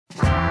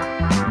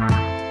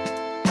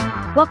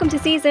Welcome to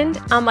Seasoned.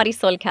 I'm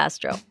Marisol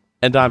Castro.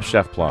 And I'm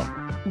Chef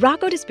Plum.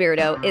 Rocco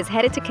DiSpirito is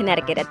headed to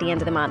Connecticut at the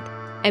end of the month,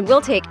 and we'll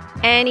take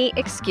any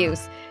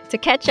excuse to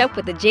catch up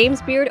with the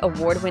James Beard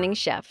award-winning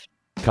chef.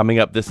 Coming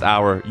up this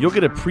hour, you'll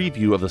get a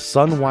preview of the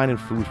Sun Wine and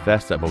Food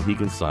Fest at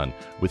Mohegan Sun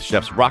with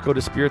chefs Rocco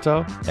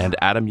DiSpirito and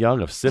Adam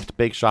Young of Sift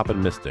Bake Shop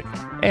and Mystic.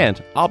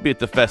 And I'll be at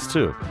the fest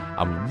too.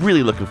 I'm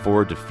really looking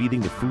forward to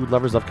feeding the food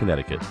lovers of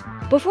Connecticut.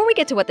 Before we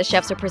get to what the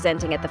chefs are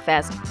presenting at the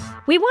fest,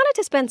 we wanted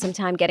to spend some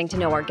time getting to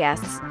know our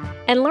guests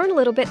and learn a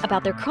little bit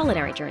about their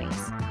culinary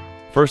journeys.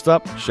 First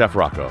up, Chef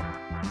Rocco.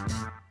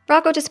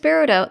 Rocco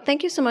DiSpirito,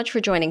 thank you so much for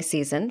joining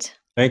Seasoned.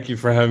 Thank you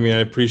for having me. I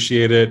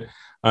appreciate it.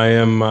 I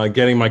am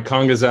getting my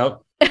congas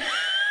out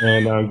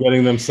and I'm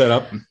getting them set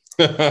up.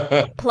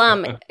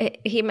 Plum,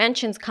 he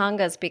mentions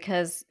congas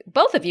because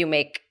both of you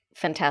make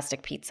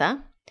fantastic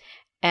pizza.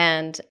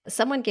 And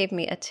someone gave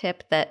me a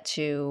tip that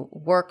to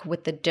work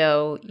with the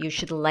dough, you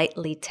should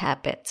lightly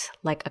tap it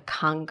like a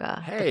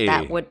conga. Hey.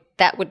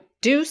 That would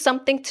do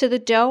something to the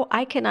dough.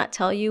 I cannot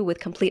tell you with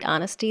complete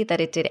honesty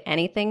that it did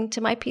anything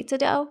to my pizza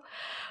dough,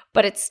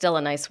 but it's still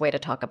a nice way to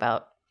talk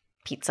about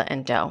pizza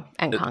and dough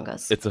and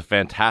congas. It's a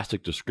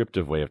fantastic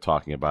descriptive way of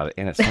talking about it,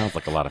 and it sounds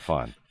like a lot of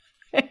fun.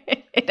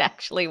 It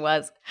actually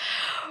was.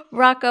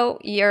 Rocco,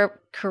 your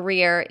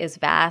career is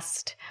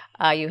vast.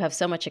 You have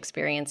so much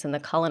experience in the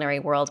culinary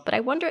world, but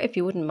I wonder if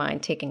you wouldn't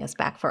mind taking us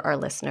back for our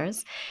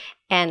listeners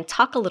and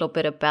talk a little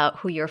bit about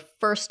who your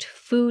first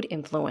food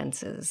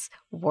influences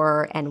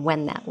were and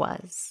when that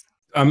was.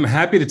 I'm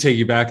happy to take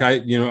you back.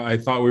 I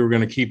thought we were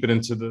going to keep it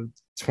into the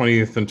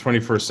 20th and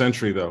 21st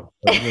century, though.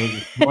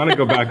 I want to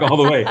go back all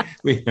the way.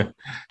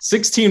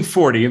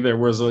 1640, there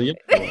was a...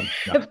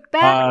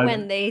 Back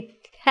when they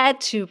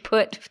had to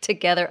put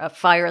together a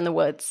fire in the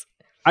woods.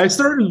 I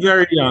started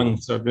very young,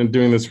 so I've been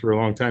doing this for a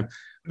long time.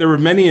 There were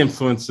many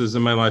influences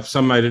in my life.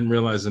 Some I didn't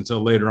realize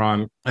until later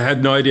on. I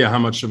had no idea how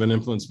much of an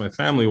influence my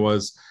family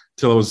was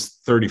till I was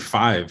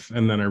 35.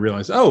 And then I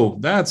realized, oh,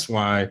 that's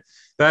why.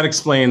 That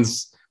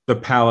explains the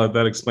palate.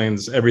 That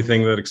explains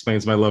everything. That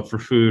explains my love for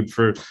food,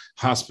 for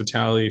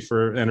hospitality,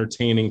 for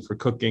entertaining, for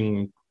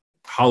cooking,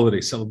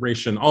 holiday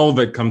celebration. All of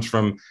it comes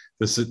from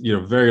this,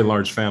 very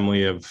large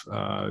family of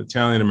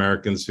Italian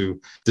Americans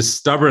who just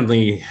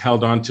stubbornly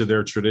held on to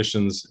their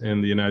traditions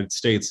in the United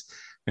States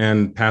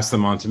and passed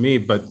them on to me.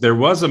 But there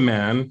was a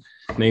man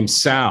named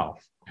Sal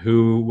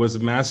who was a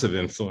massive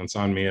influence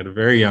on me at a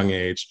very young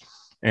age.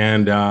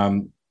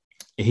 And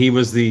he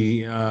was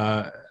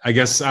I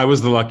guess I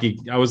was the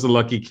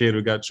lucky kid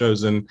who got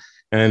chosen.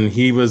 And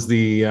he was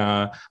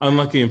the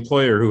unlucky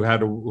employer who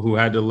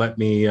had to let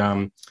me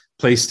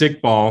play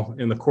stickball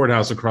in the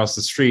courthouse across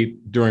the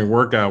street during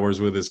work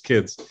hours with his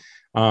kids.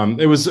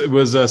 It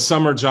was a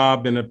summer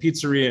job in a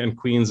pizzeria in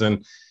Queens,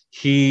 and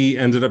he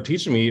ended up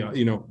teaching me,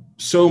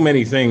 so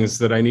many things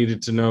that I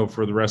needed to know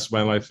for the rest of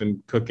my life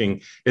in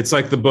cooking. It's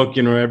like the book,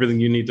 everything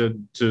you need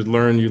to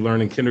learn, you learn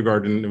in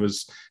kindergarten. It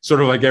was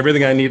sort of like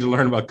everything I need to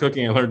learn about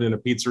cooking, I learned in a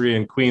pizzeria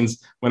in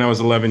Queens when I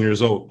was 11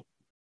 years old.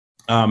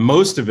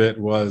 Most of it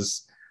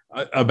was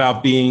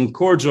about being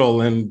cordial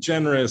and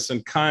generous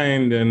and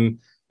kind, and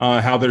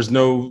how there's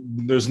no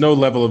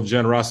level of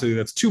generosity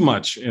that's too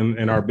much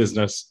in our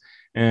business.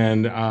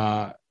 And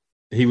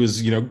he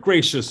was,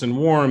 gracious and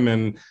warm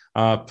and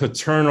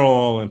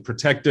paternal and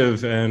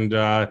protective. And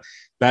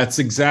that's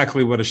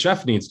exactly what a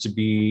chef needs to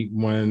be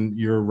when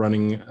you're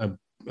running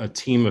a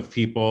team of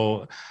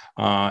people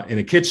in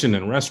a kitchen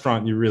and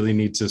restaurant. You really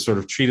need to sort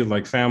of treat it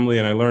like family.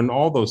 And I learned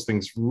all those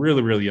things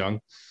really, really young.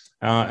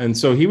 And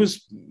so he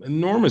was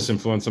enormous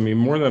influence. I mean,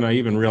 more than I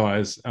even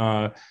realized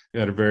at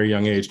a very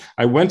young age.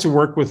 I went to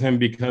work with him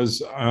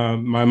because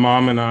my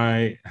mom and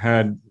I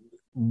had,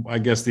 I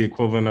guess, the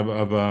equivalent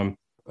of a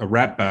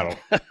rap battle.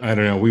 I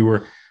don't know. We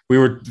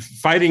were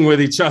fighting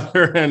with each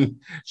other, and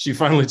she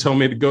finally told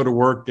me to go to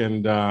work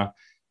and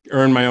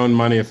earn my own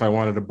money if I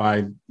wanted to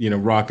buy,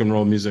 rock and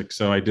roll music.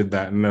 So I did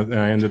that, and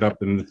I ended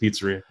up in the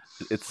pizzeria.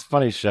 It's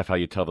funny, Chef, how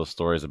you tell those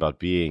stories about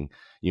being,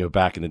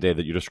 back in the day,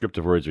 that your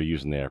descriptive words you're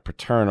using there,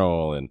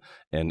 paternal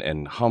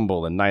and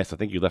humble and nice. I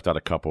think you left out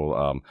a couple.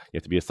 You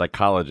have to be a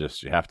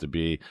psychologist. You have to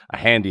be a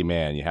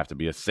handyman. You have to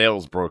be a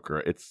sales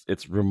broker.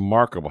 It's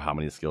remarkable how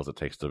many skills it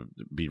takes to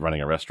be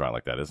running a restaurant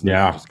like that, isn't it?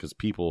 Yeah. Just because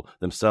people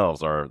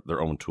themselves are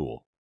their own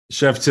tool.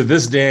 Chef, to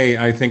this day,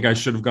 I think I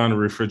should have gone to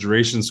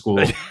refrigeration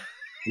school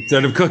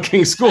instead of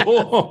cooking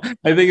school.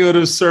 I think it would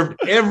have served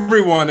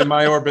everyone in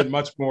my orbit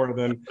much more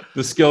than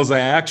the skills I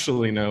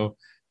actually know,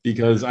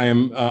 because I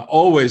am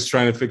always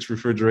trying to fix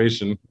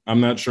refrigeration.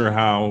 I'm not sure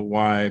how,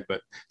 why,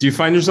 but do you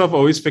find yourself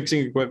always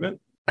fixing equipment?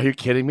 Are you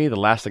kidding me? The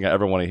last thing I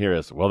ever want to hear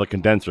is, well, the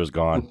condenser's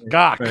gone.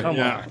 God, come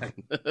on.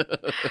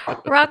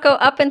 Rocco,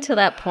 up until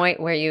that point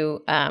where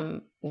you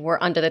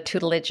were under the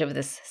tutelage of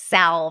this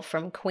Sal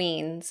from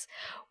Queens,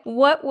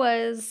 what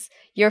was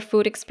your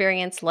food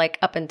experience like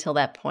up until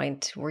that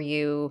point?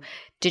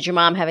 Did your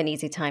mom have an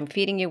easy time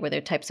feeding you? Were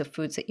there types of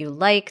foods that you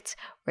liked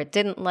or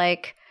didn't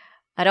like?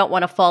 I don't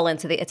want to fall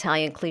into the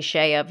Italian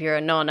cliche of you're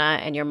a nonna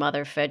and your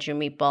mother fed you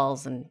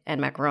meatballs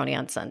and macaroni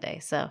on Sunday.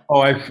 So,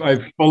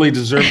 I fully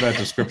deserve that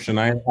description.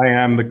 I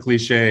am the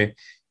cliche,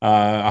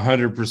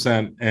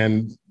 100%,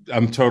 and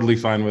I'm totally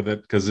fine with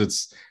it because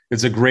it's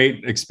a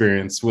great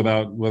experience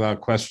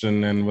without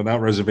question and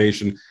without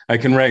reservation. I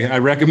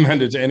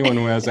recommend it to anyone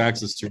who has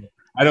access to it.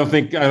 I don't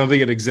think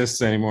it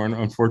exists anymore,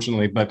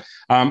 unfortunately. But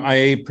I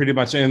ate pretty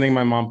much anything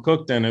my mom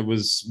cooked, and it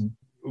was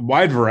a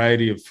wide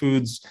variety of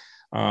foods,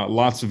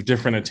 lots of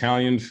different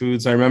Italian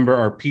foods. I remember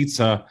our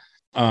pizza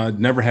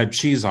never had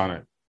cheese on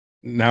it.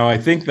 Now I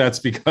think that's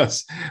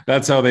because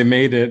that's how they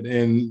made it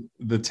in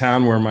the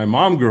town where my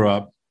mom grew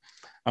up.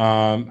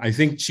 I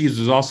think cheese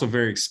was also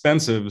very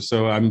expensive,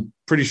 so I'm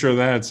pretty sure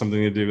that had something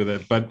to do with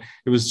it. But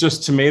it was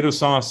just tomato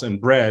sauce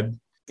and bread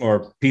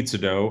or pizza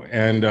dough,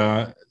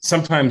 and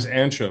sometimes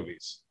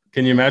anchovies.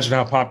 Can you imagine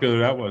how popular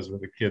that was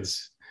with the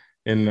kids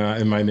in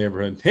my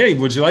neighborhood? Hey,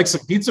 would you like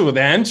some pizza with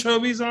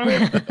anchovies on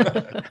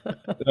it?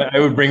 I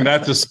would bring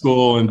that to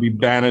school and be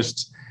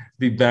banished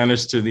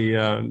to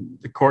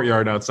the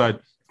courtyard outside.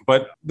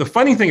 But the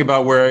funny thing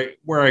about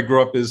where I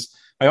grew up is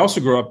I also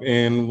grew up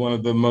in one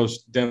of the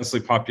most densely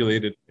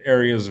populated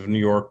areas of New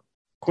York,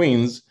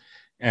 Queens,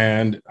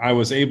 and I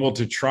was able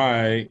to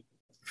try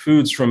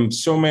foods from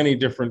so many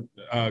different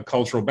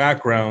cultural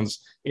backgrounds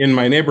in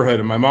my neighborhood.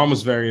 And my mom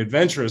was very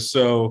adventurous,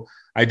 so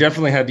I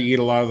definitely had to eat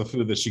a lot of the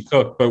food that she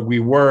cooked. But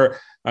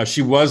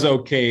she was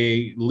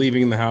okay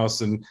leaving the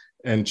house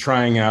and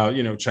trying out,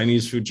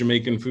 Chinese food,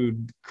 Jamaican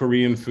food,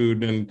 Korean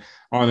food, and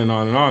on and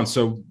on and on.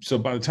 So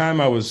by the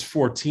time I was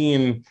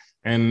 14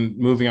 and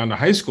moving on to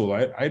high school,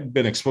 I'd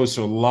been exposed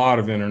to a lot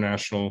of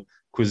international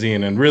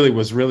cuisine and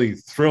was really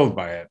thrilled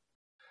by it.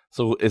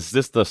 So is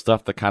this the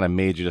stuff that kind of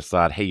made you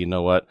decide, hey, you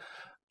know what?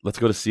 Let's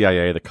go to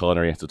CIA, the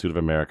Culinary Institute of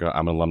America.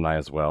 I'm an alumni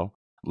as well.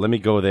 Let me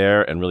go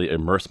there and really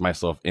immerse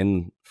myself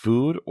in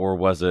food, or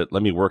was it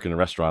let me work in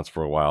restaurants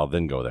for a while,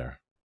 then go there?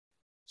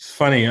 It's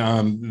funny.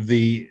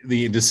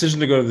 The decision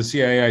to go to the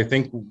CIA, I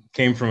think,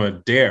 came from a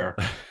dare.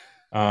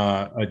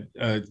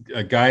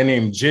 A guy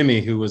named Jimmy,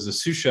 who was a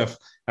sous chef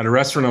at a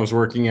restaurant I was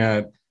working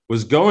at,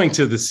 was going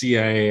to the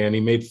CIA, and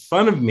he made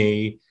fun of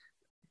me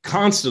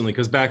constantly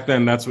because back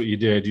then that's what you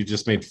did. You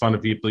just made fun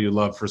of people you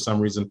loved for some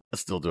reason. I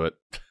still do it.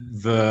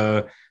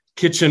 The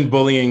kitchen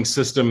bullying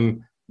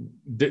system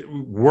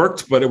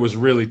worked, but it was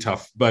really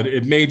tough. But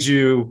it made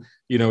you,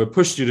 it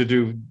pushed you to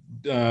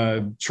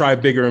do try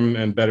bigger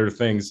and better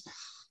things.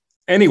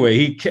 Anyway,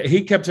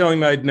 he kept telling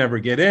me I'd never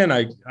get in.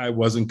 I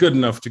wasn't good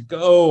enough to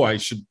go. I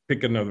should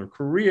pick another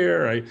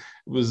career. He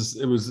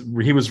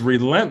was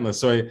relentless.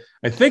 So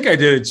I think I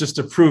did it just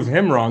to prove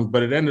him wrong,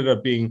 but it ended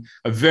up being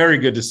a very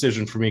good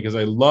decision for me because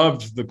I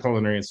loved the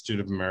Culinary Institute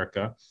of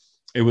America.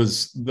 It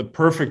was the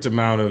perfect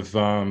amount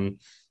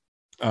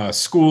of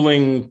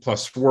schooling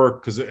plus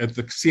work, because at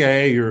the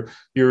CIA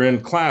you're in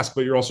class,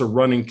 but you're also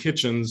running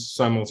kitchens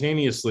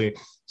simultaneously.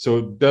 So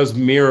it does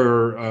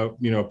mirror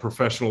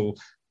professional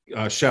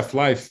chef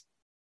life.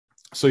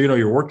 So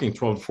you're working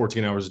 12 to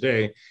 14 hours a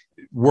day.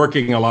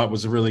 Working a lot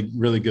was a really,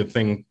 really good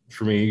thing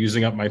for me.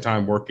 Using up my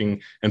time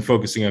working and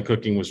focusing on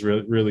cooking was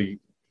really, really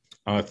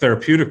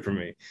therapeutic for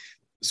me.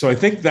 So I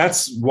think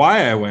that's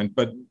why I went,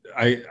 but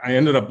I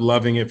ended up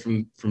loving it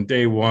from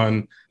day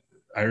one.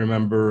 I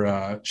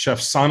remember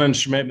Chef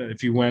Sonnenschmidt,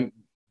 if you went,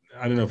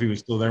 I don't know if he was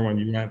still there when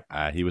you went.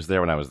 He was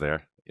there when I was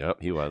there.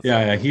 Yep, he was.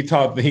 Yeah. He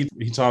taught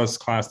us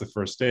class the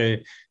first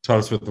day, taught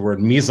us what the word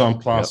mise en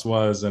place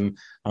was. And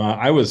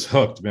I was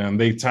hooked, man.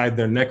 They tied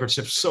their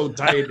neckerchiefs so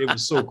tight. It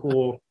was so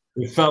cool.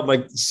 It felt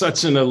like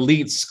such an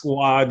elite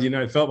squad.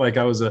 I felt like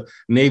I was a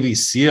Navy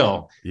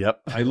SEAL.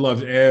 Yep. I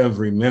loved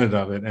every minute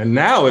of it. And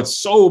now it's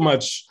so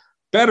much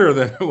better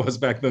than it was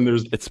back then.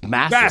 It's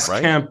massive, vast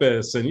right?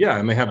 Campus. And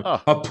and they have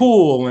a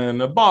pool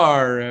and a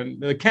bar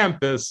and a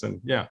campus. And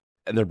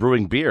And they're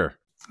brewing beer.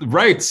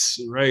 Right.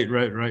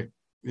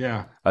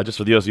 Yeah. Just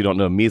for those of you who don't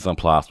know, mise en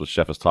place, what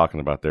chef is talking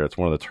about there, it's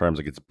one of the terms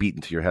that gets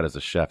beaten to your head as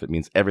a chef. It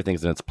means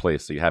everything's in its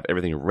place. So you have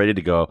everything ready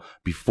to go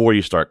before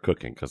you start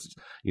cooking because,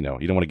 you don't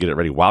want to get it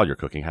ready while you're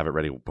cooking. Have it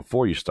ready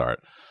before you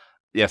start.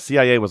 Yeah,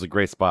 CIA was a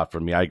great spot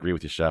for me. I agree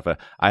with you, chef.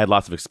 I had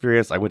lots of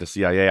experience. I went to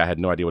CIA. I had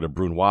no idea what a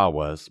brunoise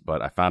was,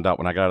 but I found out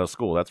when I got out of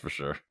school, that's for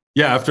sure.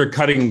 Yeah, after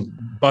cutting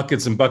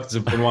buckets and buckets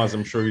of brunoise,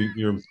 I'm sure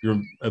you're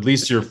at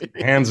least your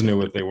hands knew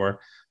what they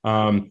were.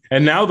 And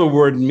now the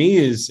word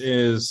mise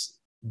is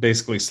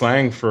basically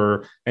slang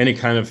for any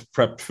kind of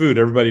prepped food.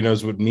 Everybody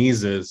knows what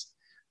mise is,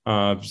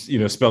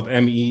 spelled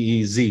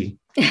MEEZ.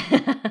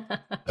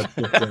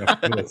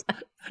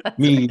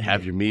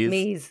 Have your mise.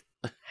 Mise.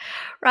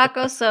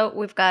 Rocco, so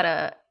we've got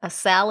a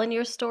Sal in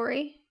your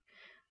story.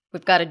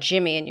 We've got a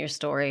Jimmy in your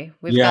story.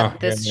 We've got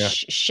this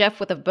chef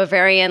with a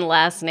Bavarian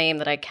last name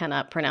that I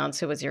cannot pronounce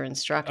who was your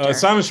instructor.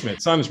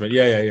 Sonnenschmidt.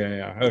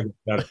 Yeah. Oh,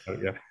 got it.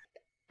 Yeah.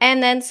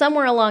 And then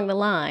somewhere along the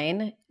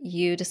line,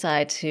 you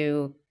decide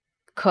to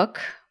cook,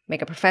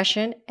 make a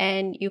profession,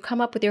 and you come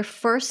up with your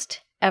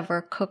first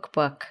ever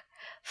cookbook,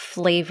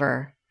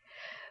 Flavor,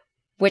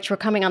 which we're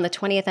coming on the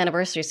 20th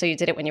anniversary. So you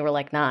did it when you were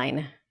like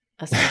 9.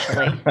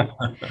 essentially.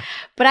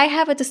 But I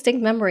have a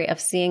distinct memory of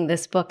seeing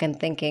this book and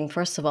thinking,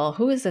 first of all,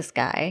 who is this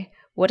guy?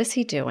 What is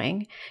he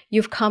doing?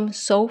 You've come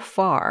so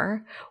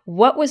far.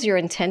 What was your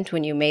intent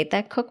when you made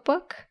that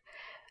cookbook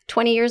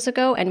 20 years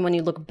ago? And when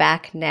you look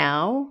back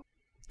now,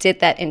 did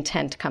that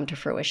intent come to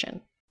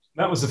fruition?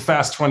 That was a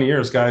fast 20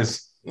 years,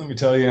 guys. Let me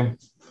tell you.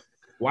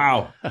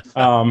 Wow.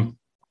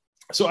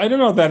 So I don't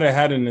know that I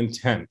had an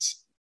intent.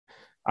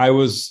 I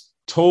was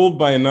told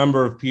by a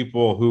number of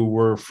people who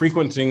were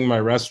frequenting my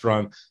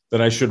restaurant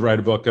that I should write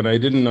a book, and I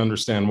didn't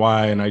understand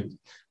why. And I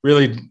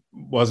really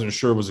wasn't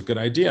sure it was a good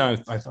idea.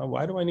 I thought,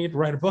 why do I need to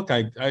write a book?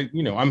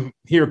 I'm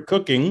here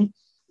cooking.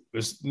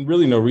 There's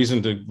really no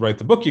reason to write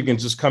the book. You can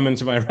just come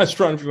into my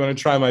restaurant if you want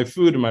to try my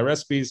food and my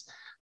recipes.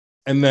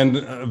 And then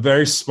a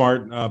very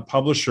smart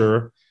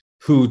publisher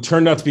who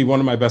turned out to be one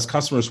of my best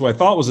customers, who I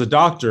thought was a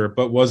doctor,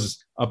 but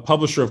was a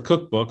publisher of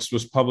cookbooks,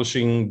 was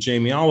publishing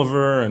Jamie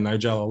Oliver and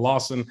Nigella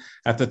Lawson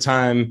at the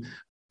time,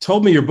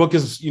 told me your book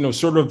is,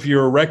 sort of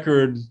your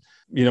record,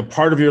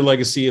 part of your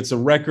legacy. It's a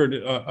record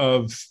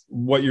of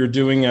what you're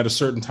doing at a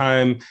certain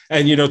time.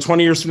 And,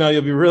 20 years from now,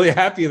 you'll be really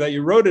happy that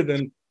you wrote it,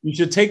 and you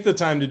should take the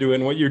time to do it.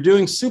 And what you're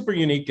doing is super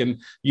unique,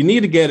 and you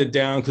need to get it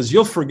down because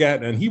you'll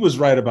forget. And he was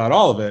right about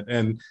all of it.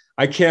 And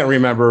I can't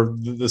remember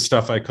the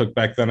stuff I cooked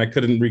back then. I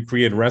couldn't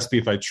recreate a recipe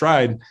if I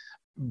tried.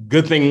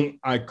 Good thing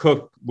I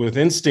cook with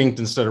instinct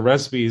instead of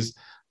recipes,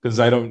 because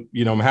I'm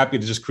happy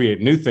to just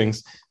create new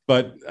things.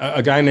 But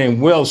a guy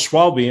named Will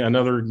Schwalbe,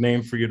 another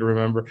name for you to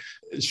remember,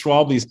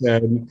 Schwalbe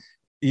said,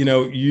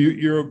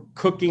 your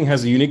cooking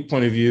has a unique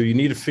point of view. You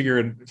need to figure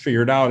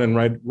it out and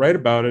write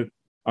about it.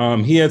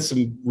 He had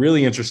some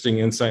really interesting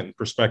insight and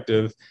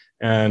perspective.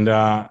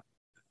 And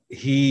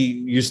he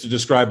used to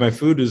describe my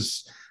food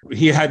as,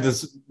 he had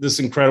this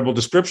incredible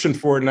description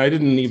for it. And I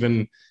didn't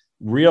even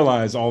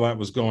realize all that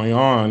was going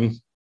on.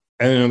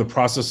 And in the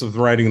process of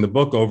writing the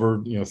book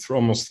over, through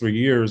almost 3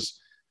 years,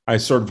 I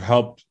sort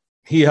of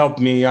he helped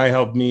me, I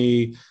helped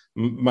me,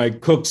 my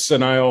cooks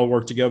and I all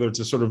worked together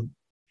to sort of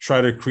try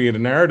to create a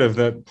narrative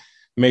that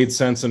made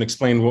sense and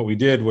explained what we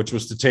did, which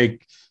was to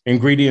take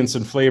ingredients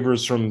and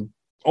flavors from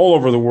all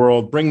over the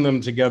world, bring them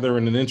together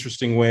in an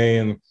interesting way,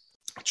 and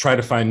try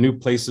to find new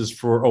places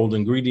for old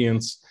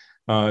ingredients,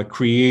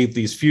 create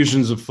these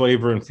fusions of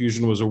flavor. And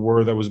fusion was a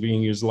word that was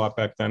being used a lot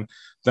back then,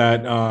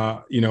 that,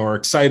 are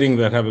exciting,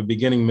 that have a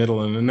beginning,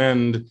 middle, and an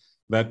end,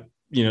 that,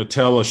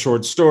 tell a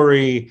short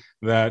story,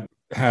 that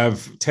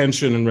have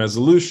tension and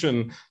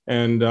resolution.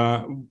 And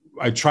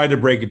I tried to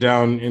break it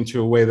down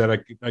into a way that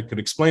I could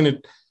explain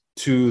it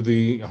to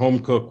the home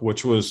cook,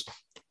 which was,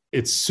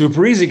 it's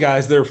super easy,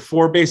 guys. There are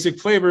 4 basic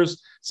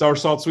flavors: sour,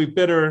 salt, sweet,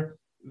 bitter.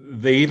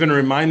 They even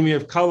remind me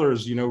of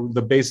colors,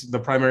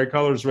 the primary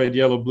colors, red,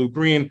 yellow, blue,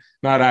 green,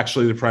 not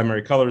actually the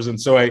primary colors. And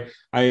so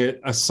I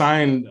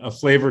assigned a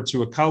flavor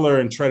to a color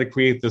and try to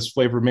create this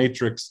flavor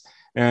matrix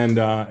and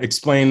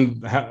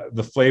explain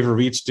the flavor of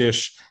each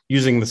dish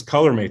using this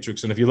color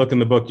matrix. And if you look in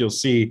the book, you'll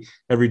see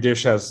every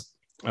dish has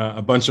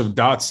a bunch of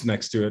dots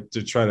next to it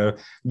to try to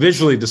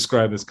visually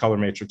describe this color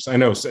matrix. I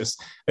know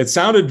it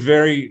sounded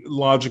very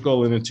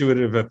logical and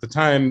intuitive at the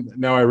time.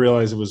 Now I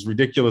realize it was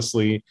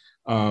ridiculously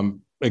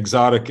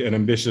exotic and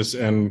ambitious.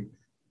 And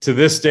to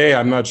this day,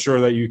 I'm not sure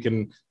that you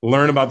can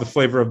learn about the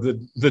flavor of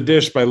the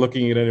dish by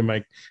looking at it in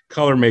my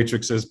color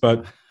matrices,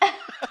 but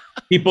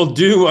people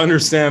do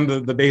understand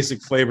the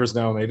basic flavors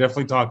now, and they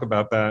definitely talk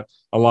about that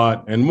a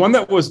lot. And one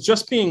that was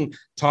just being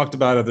talked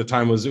about at the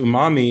time was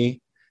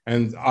umami.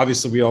 And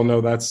obviously, we all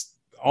know that's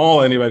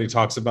all anybody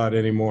talks about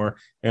anymore.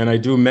 And I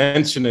do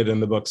mention it in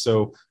the book.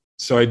 So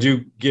I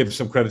do give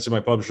some credit to my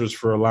publishers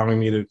for allowing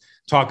me to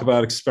talk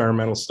about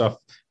experimental stuff.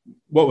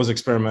 What was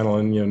experimental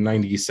in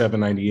 97,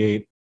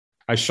 98.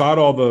 I shot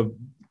all the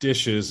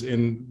dishes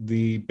in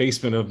the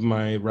basement of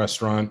my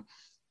restaurant.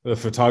 The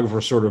photographer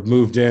sort of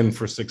moved in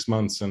for 6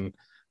 months. And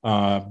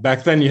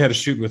back then you had to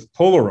shoot with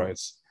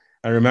Polaroids.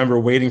 I remember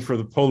waiting for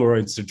the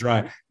Polaroids to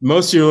dry.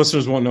 Most of your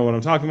listeners won't know what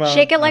I'm talking about.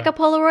 Shake it like a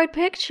Polaroid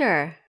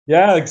picture.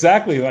 Yeah,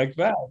 exactly. Like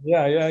that.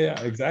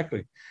 Yeah,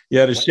 exactly. You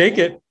had to shake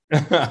it.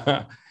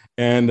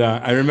 And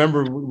I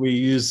remember we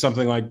used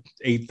something like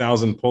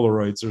 8,000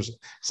 Polaroids or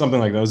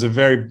something like that. It was a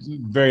very,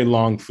 very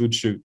long food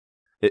shoot.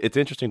 It's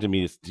interesting to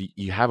me.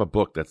 You have a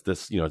book that's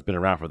this, it's been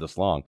around for this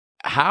long.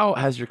 How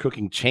has your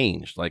cooking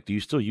changed? Like, do you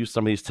still use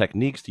some of these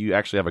techniques? Do you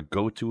actually have a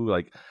go-to?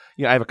 Like,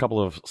 I have a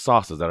couple of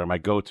sauces that are my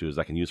go-tos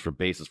I can use for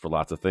bases for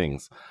lots of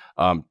things.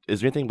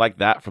 Is there anything like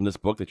that from this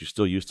book that you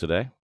still use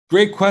today?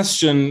 Great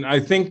question. I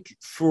think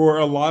for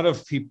a lot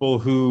of people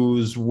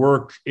whose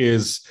work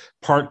is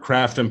part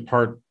craft and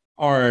part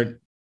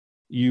art,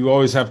 you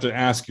always have to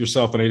ask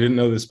yourself, and I didn't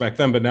know this back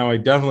then, but now I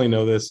definitely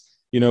know this,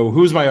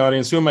 who's my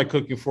audience? Who am I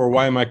cooking for?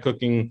 Why am I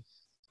cooking?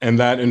 And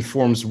that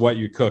informs what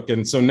you cook.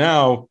 And so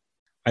now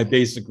I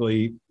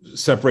basically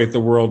separate the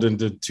world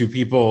into 2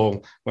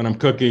 people when I'm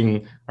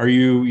cooking. Are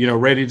you,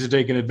 ready to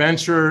take an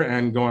adventure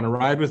and go on a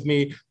ride with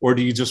me? Or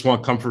do you just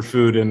want comfort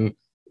food and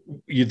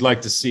you'd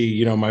like to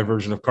see, my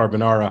version of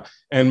carbonara?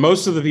 And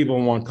most of the people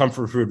want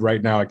comfort food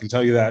right now. I can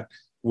tell you that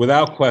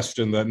without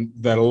question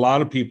that a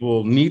lot of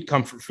people need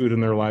comfort food in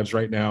their lives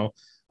right now.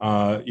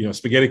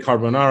 Spaghetti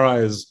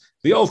carbonara is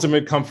the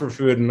ultimate comfort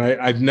food, and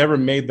I've never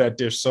made that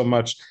dish so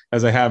much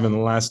as I have in the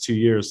last 2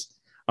 years,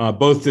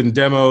 both in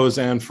demos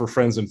and for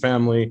friends and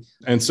family.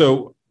 And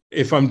so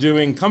if I'm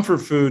doing comfort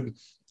food,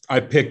 I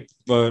pick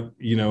the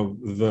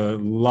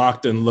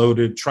locked and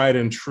loaded, tried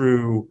and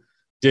true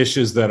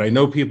dishes that I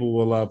know people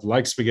will love,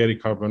 like spaghetti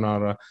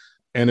carbonara.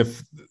 And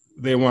if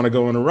they want to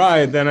go on a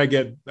ride, then I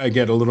get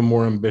a little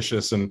more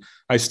ambitious, and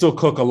I still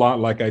cook a lot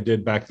like I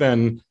did back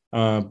then.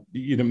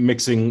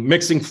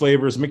 Mixing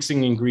flavors,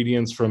 mixing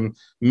ingredients from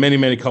many,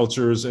 many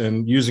cultures,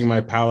 and using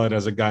my palate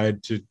as a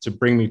guide to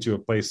bring me to a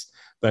place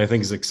that I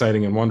think is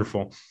exciting and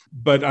wonderful.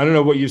 But I don't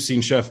know what you've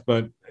seen, Chef,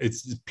 but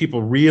it's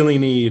people really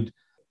need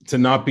to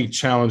not be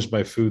challenged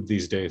by food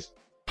these days.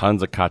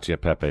 Tons of cacio e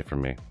pepe for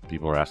me.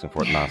 People are asking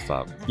for it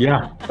nonstop.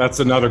 Yeah, that's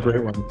another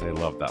great one. They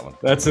love that one.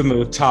 That's in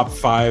the top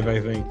 5,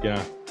 I think.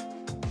 Yeah.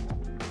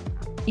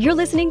 You're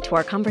listening to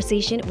our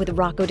conversation with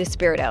Rocco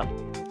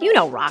DiSpirito. You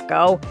know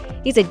Rocco.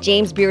 He's a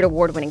James Beard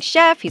Award-winning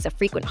chef. He's a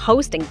frequent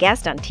host and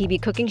guest on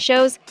TV cooking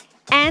shows.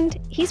 And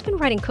he's been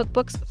writing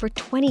cookbooks for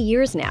 20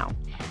 years now.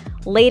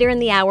 Later in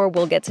the hour,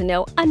 we'll get to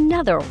know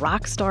another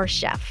rock star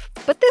chef.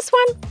 But this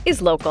one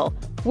is local.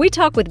 We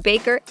talk with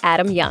baker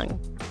Adam Young.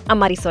 I'm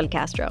Marisol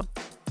Castro.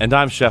 And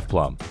I'm Chef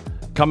Plum.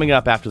 Coming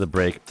up after the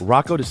break,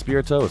 Rocco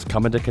DiSpirito is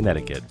coming to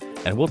Connecticut,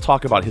 and we'll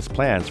talk about his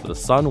plans for the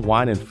Sun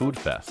Wine and Food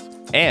Fest.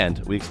 And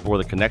we explore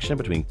the connection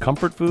between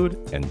comfort food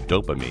and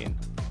dopamine.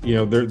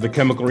 The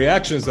chemical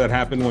reactions that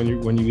happen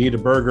when you eat a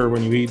burger,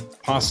 when you eat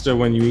pasta,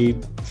 when you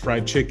eat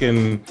fried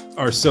chicken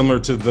are similar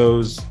to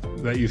those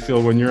that you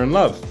feel when you're in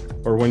love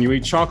or when you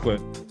eat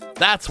chocolate.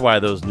 That's why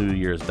those New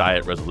Year's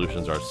diet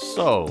resolutions are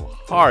so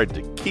hard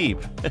to keep.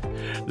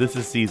 This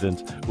is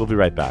Seasoned. We'll be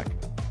right back.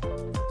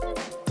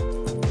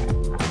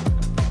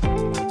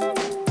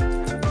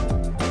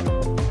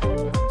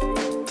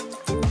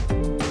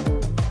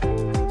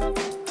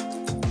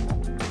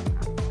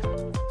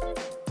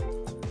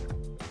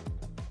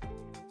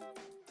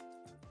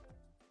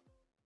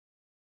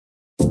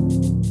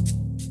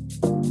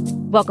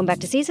 Welcome back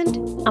to Seasoned.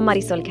 I'm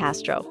Marisol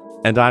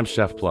Castro. And I'm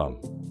Chef Plum.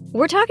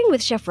 We're talking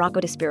with Chef Rocco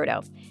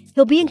DiSpirito.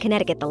 He'll be in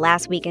Connecticut the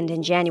last weekend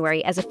in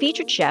January as a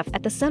featured chef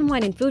at the Sun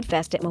Wine and Food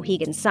Fest at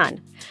Mohegan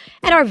Sun.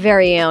 And our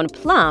very own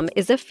Plum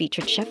is a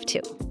featured chef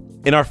too.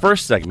 In our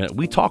first segment,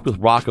 we talked with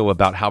Rocco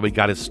about how he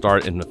got his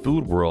start in the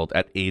food world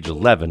at age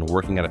 11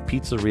 working at a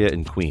pizzeria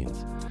in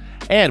Queens.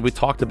 And we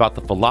talked about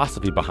the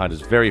philosophy behind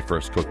his very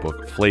first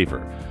cookbook, Flavor,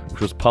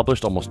 which was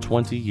published almost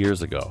 20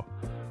 years ago.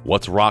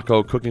 What's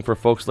Rocco cooking for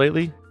folks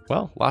lately?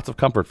 Well, lots of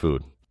comfort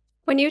food.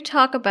 When you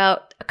talk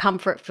about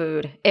comfort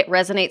food, it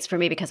resonates for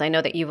me because I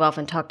know that you've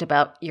often talked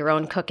about your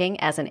own cooking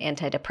as an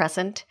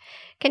antidepressant.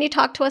 Can you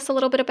talk to us a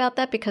little bit about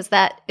that? Because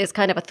that is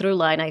kind of a through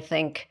line, I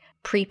think,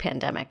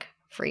 pre-pandemic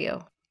for you.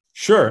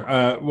 Sure.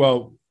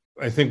 Well,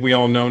 I think we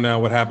all know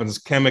now what happens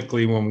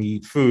chemically when we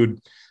eat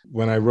food.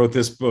 When I wrote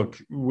this book,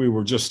 we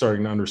were just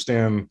starting to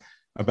understand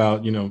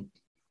about,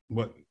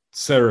 what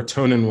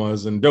serotonin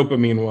was and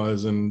dopamine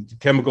was and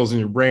chemicals in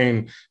your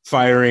brain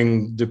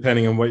firing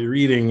depending on what you're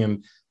eating.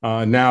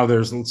 And now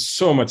there's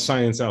so much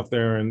science out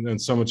there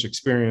and so much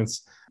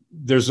experience.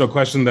 There's no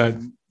question that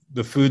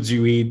the foods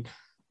you eat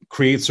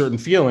create certain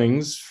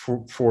feelings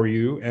for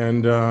you.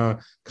 And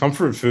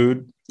comfort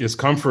food is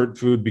comfort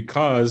food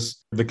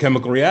because the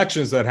chemical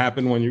reactions that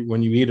happen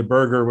when you eat a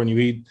burger, when you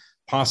eat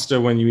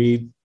pasta, when you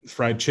eat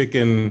fried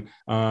chicken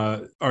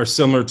are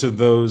similar to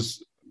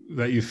those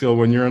that you feel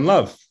when you're in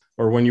love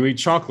or when you eat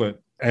chocolate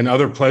and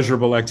other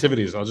pleasurable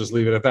activities. I'll just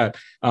leave it at that.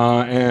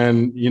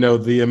 And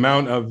the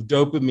amount of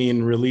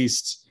dopamine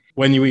released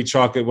when you eat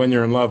chocolate, when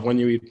you're in love, when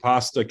you eat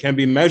pasta can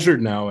be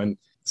measured now. And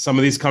some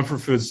of these comfort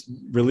foods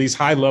release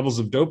high levels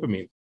of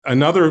dopamine.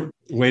 Another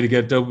way to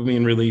get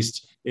dopamine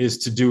released is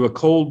to do a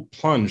cold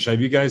plunge. Have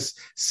you guys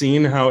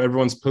seen how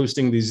everyone's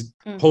posting these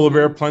polar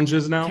bear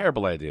plunges now?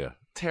 Terrible idea.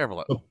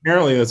 Terrible.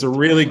 Apparently, that's a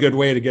really good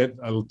way to get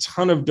a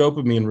ton of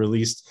dopamine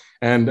released.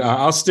 And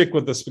I'll stick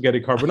with the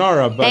spaghetti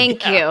carbonara. But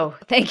Thank you.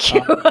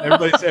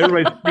 Everybody's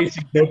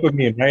chasing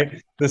dopamine,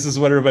 right? This is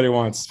what everybody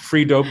wants: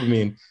 free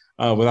dopamine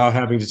without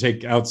having to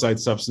take outside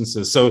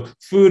substances. So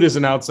food is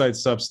an outside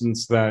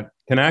substance that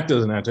can act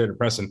as an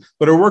antidepressant.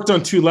 But it worked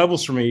on 2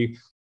 levels for me.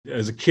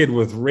 As a kid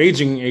with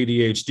raging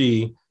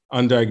ADHD,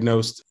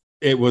 undiagnosed,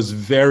 it was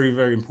very,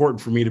 very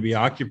important for me to be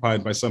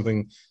occupied by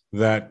something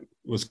that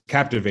was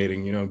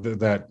captivating,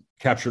 that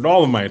captured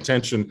all of my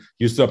attention,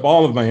 used up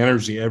all of my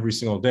energy every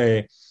single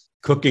day.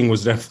 Cooking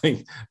was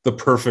definitely the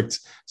perfect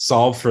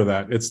solve for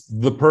that. It's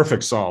the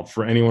perfect solve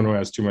for anyone who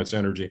has too much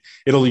energy.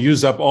 It'll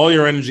use up all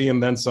your energy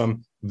and then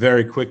some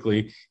very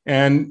quickly,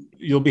 and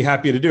you'll be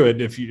happy to do it.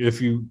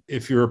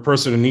 If you're a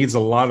person who needs a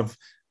lot of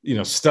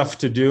stuff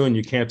to do and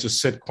you can't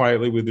just sit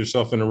quietly with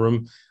yourself in a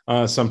room,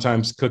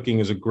 sometimes cooking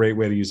is a great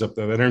way to use up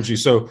that energy.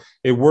 So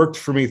it worked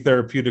for me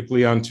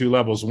therapeutically on 2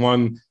 levels.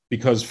 One,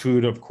 because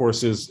food, of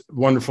course, is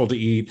wonderful to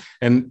eat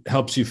and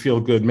helps you feel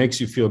good, makes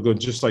you feel good,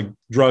 just like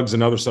drugs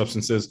and other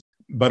substances.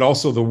 But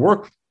also the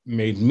work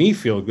made me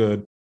feel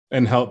good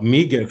and helped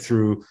me get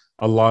through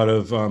a lot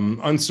of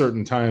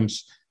uncertain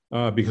times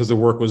because the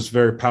work was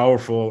very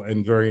powerful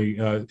and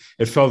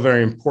it felt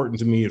very important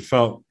to me. It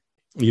felt,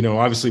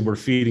 obviously we're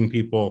feeding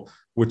people,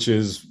 which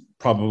is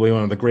probably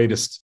one of the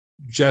greatest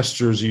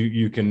gestures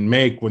you can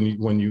make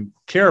when you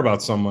care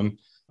about someone,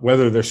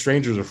 whether they're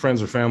strangers or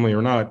friends or family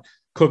or not.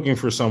 Cooking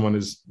for someone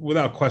is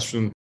without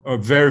question a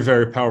very,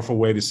 very powerful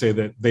way to say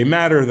that they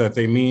matter, that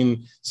they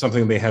mean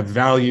something, they have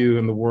value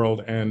in the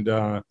world. And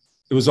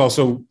it was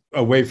also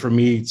a way for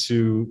me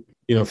to,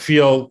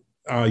 feel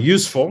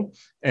useful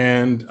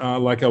and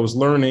like I was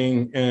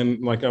learning and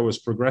like I was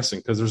progressing,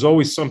 because there's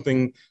always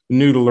something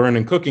new to learn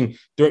in cooking.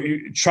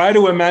 Try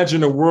to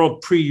imagine a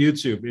world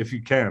pre-YouTube if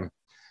you can.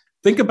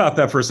 Think about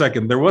that for a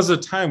second. There was a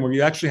time where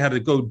you actually had to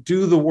go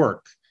do the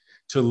work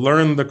to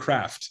learn the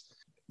craft.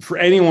 For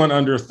anyone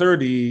under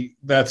 30,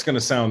 that's going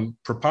to sound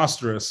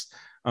preposterous,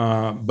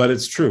 but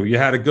it's true. You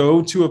had to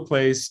go to a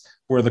place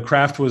where the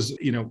craft was,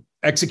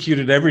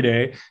 executed every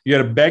day. You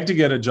had to beg to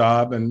get a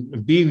job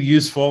and be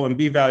useful and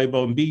be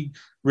valuable and be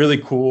really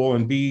cool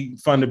and be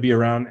fun to be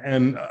around.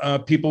 And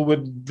people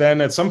would then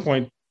at some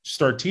point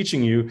start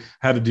teaching you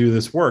how to do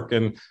this work.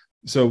 And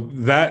so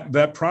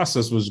that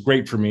process was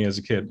great for me as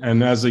a kid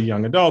and as a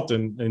young adult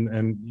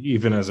and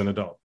even as an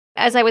adult.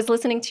 As I was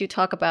listening to you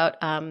talk about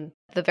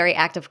the very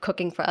act of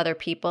cooking for other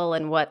people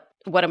and what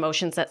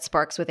emotions that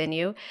sparks within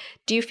you,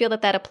 do you feel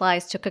that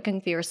applies to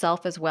cooking for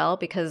yourself as well?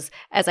 Because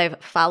as I've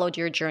followed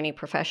your journey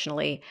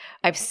professionally,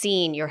 I've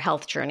seen your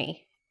health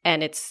journey,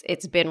 and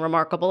it's been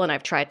remarkable, and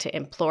I've tried to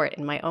implore it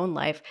in my own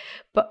life.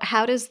 But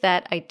how does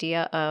that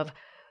idea of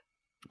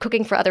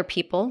cooking for other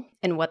people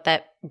and what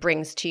that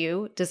brings to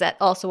you, does that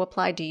also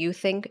apply, do you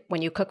think,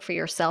 when you cook for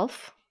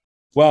yourself?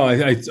 Well,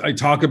 I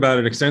talk about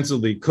it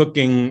extensively.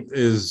 Cooking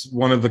is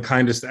one of the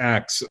kindest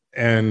acts.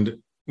 And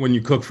when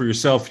you cook for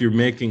yourself, you're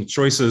making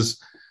choices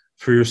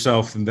for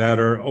yourself that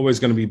are always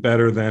going to be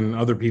better than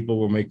other people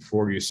will make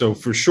for you. So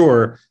for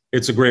sure,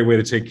 it's a great way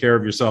to take care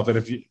of yourself.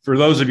 And for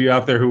those of you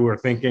out there who are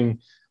thinking,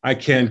 I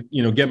can't,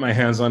 get my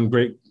hands on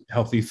great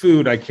healthy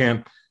food,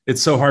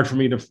 it's so hard for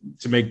me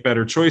to make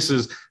better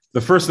choices.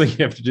 The first thing you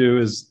have to do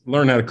is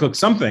learn how to cook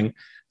something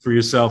for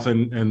yourself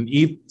and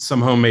eat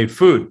some homemade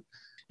food.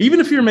 Even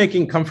if you're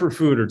making comfort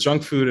food or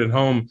junk food at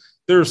home,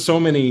 there are so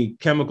many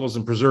chemicals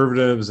and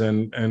preservatives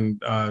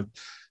and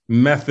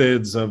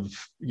methods of,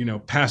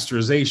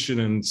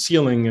 pasteurization and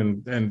sealing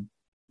and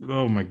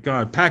oh my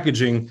God,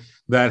 packaging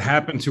that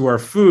happen to our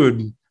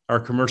food, our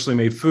commercially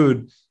made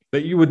food,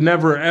 that you would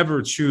never,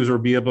 ever choose or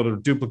be able to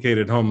duplicate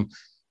at home,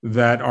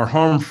 that are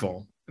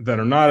harmful, that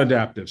are not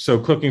adaptive. So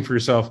cooking for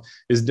yourself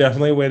is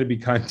definitely a way to be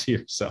kind to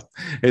yourself.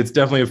 It's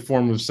definitely a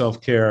form of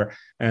self-care,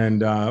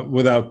 and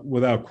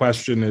without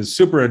question is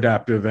super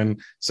adaptive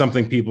and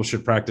something people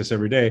should practice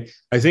every day.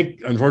 I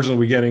think,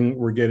 unfortunately,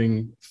 we're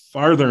getting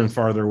farther and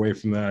farther away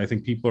from that. I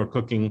think people are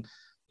cooking,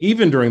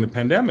 even during the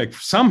pandemic,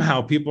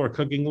 somehow people are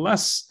cooking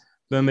less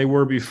than they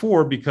were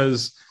before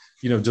because,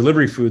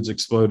 delivery foods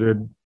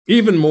exploded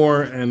even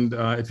more. And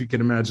if you can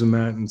imagine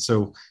that. And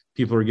so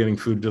people are getting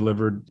food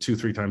delivered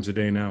 2-3 times a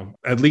day now,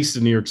 at least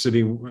in New York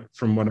City,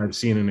 from what I've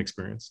seen and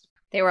experienced.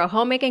 They were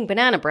homemaking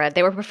banana bread.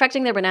 They were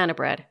perfecting their banana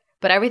bread,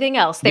 but everything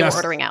else they were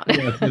ordering out.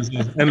 Yes.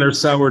 And their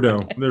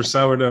sourdough. Their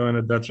sourdough in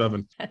a Dutch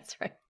oven. That's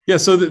right. Yeah.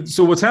 So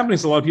what's happening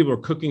is a lot of people are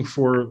cooking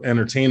for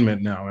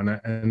entertainment now,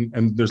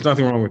 and there's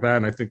nothing wrong with that.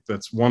 And I think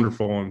that's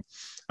wonderful. And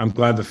I'm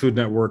glad the Food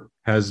Network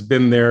has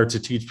been there to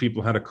teach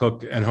people how to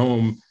cook at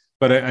home.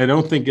 But I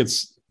don't think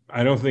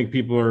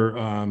people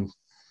are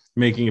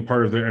making it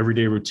part of their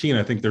everyday routine.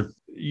 I think they're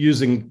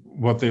using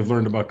what they've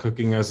learned about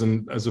cooking as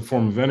a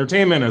form of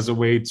entertainment, as a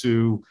way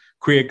to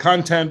create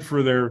content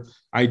for their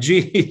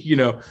IG,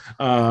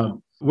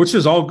 which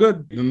is all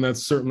good. And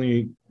that's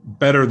certainly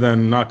better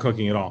than not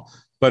cooking at all.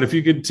 But if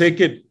you could take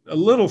it a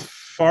little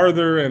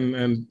farther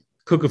and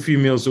cook a few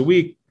meals a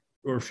week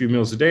or a few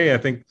meals a day, I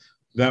think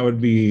that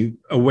would be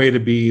a way to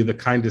be the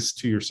kindest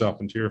to yourself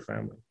and to your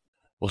family.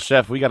 Well,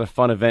 Chef, we got a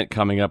fun event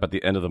coming up at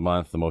the end of the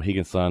month, the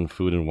Mohegan Sun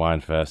Food and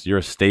Wine Fest. You're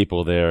a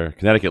staple there.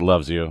 Connecticut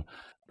loves you.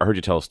 I heard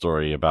you tell a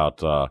story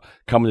about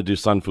coming to do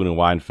Sun Food and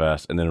Wine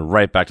Fest and then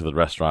right back to the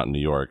restaurant in New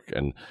York.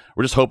 And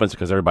we're just hoping it's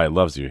because everybody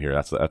loves you here.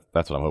 That's what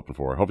I'm hoping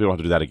for. I hope you don't have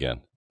to do that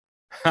again.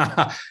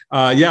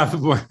 Yeah,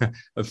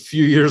 a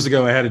few years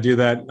ago, I had to do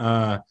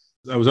that.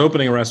 I was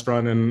opening a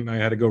restaurant and I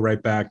had to go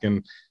right back.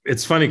 And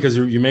it's funny because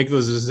you make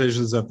those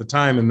decisions at the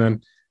time, and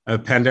then a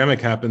pandemic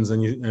happens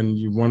and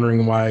you're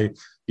wondering why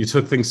you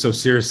took things so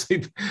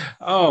seriously.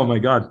 Oh my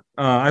God.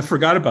 I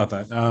forgot about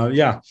that.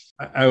 Yeah.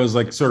 I was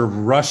like sort of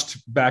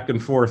rushed back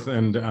and forth,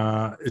 and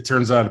it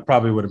turns out it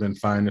probably would have been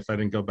fine if I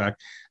didn't go back.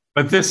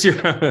 But this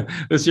year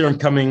I'm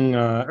coming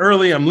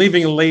early. I'm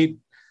leaving late.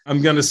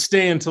 I'm going to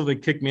stay until they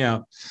kick me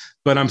out.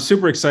 But I'm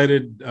super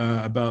excited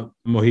about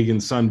Mohegan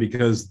Sun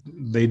because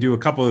they do a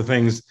couple of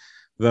things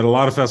that a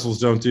lot of festivals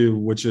don't do,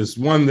 which is,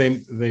 one,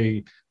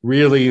 they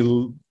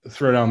really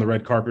throw down the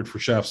red carpet for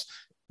chefs.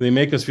 They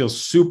make us feel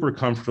super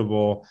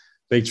comfortable.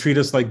 They treat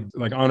us like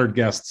honored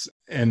guests,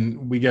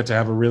 and we get to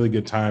have a really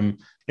good time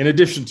in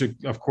addition to,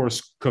 of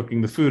course,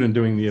 cooking the food and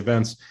doing the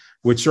events,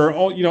 which are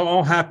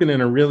all happen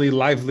in a really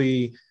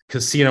lively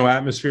casino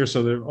atmosphere.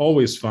 So they're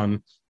always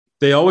fun.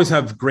 They always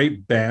have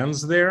great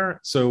bands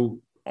there. So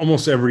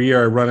almost every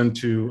year I run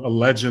into a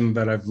legend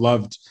that I've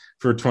loved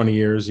for 20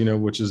 years,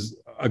 which is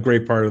a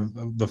great part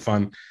of the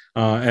fun.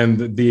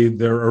 And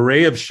their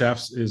array of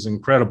chefs is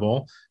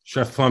incredible.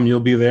 Chef Plum,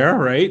 you'll be there,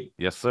 right?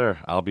 Yes, sir.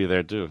 I'll be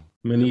there too.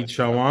 Manit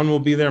Chawan will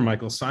be there.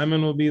 Michael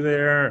Simon will be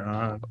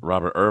there.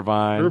 Robert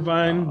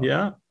Irvine.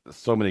 Yeah.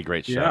 So many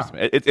great chefs.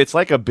 Yeah. It's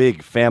like a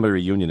big family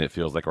reunion, it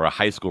feels like, or a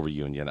high school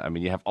reunion. I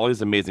mean, you have all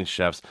these amazing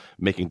chefs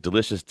making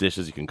delicious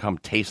dishes. You can come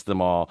taste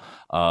them all.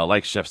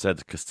 Like Chef said,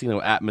 the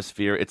casino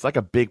atmosphere. It's like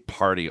a big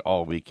party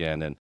all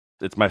weekend. And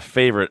it's my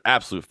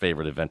absolute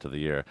favorite event of the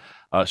year.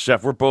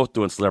 Chef, we're both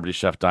doing Celebrity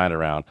Chef Dine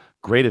Around.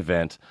 Great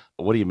event.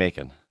 What are you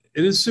making?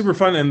 It is super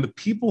fun. And the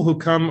people who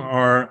come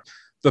are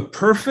the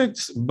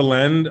perfect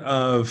blend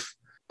of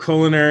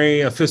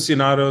culinary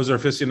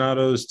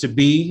aficionados to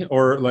be,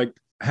 or like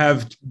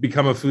have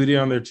become a foodie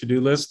on their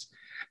to-do list,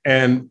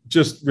 and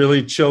just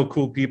really chill,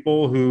 cool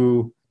people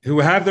who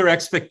have their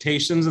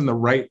expectations in the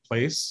right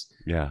place.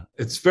 Yeah.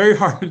 It's very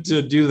hard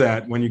to do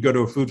that when you go to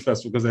a food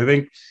festival, because I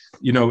think,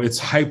 it's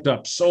hyped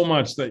up so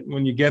much that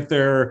when you get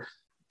there,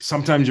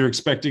 sometimes you're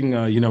expecting,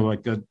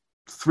 like a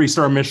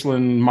 3-star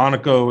Michelin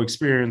Monaco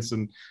experience.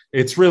 And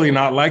it's really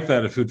not like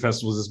that at food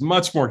festivals. It's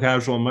much more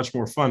casual and much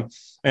more fun.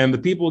 And the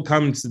people who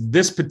come to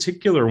this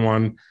particular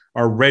one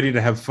are ready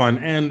to have fun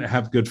and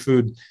have good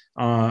food.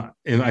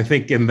 And I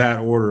think in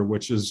that order,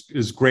 which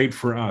is great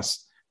for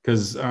us,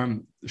 because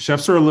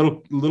chefs are a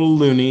little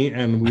loony,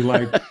 and we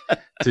like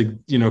to,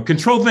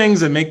 control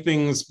things and make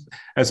things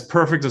as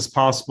perfect as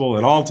possible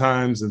at all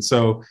times. And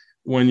so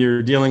when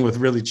you're dealing with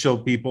really chill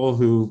people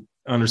who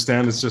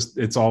understand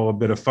it's all a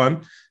bit of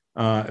fun,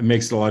 it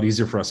makes it a lot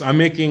easier for us. I'm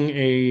making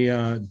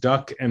a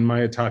duck and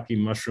maitake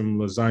mushroom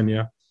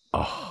lasagna.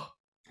 Oh,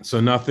 so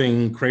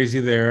nothing crazy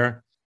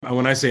there.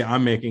 When I say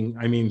I'm making,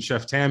 I mean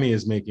Chef Tammy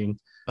is making.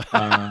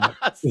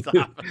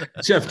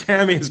 Chef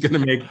Tammy is going to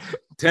make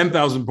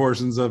 10,000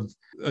 portions of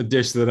a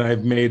dish that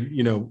I've made,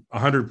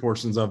 100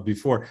 portions of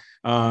before.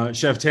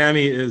 Chef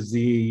Tammy is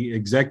the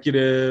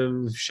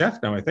executive chef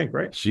now, I think,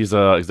 right? She's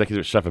a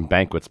executive chef in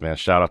banquets, man.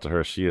 Shout out to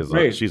her. She's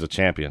a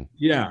champion.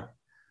 Yeah.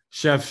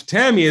 Chef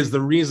Tammy is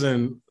the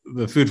reason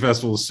the food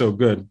festival is so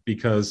good,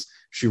 because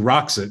she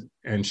rocks it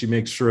and she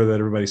makes sure that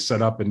everybody's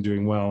set up and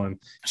doing well. And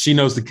she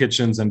knows the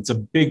kitchens, and it's a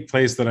big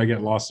place that I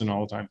get lost in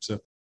all the time. So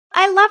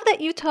I love that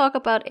you talk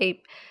about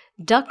a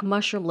duck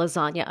mushroom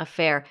lasagna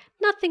affair.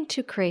 Nothing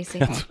too crazy.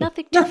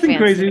 Nothing fancy.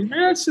 Crazy.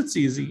 Yes, it's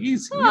easy.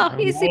 Oh,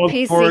 easy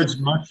peasy. Porridge,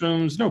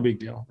 mushrooms, no big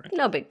deal. Right?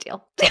 No big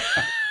deal.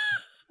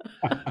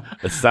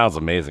 It sounds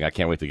amazing. I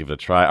can't wait to give it a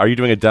try. Are you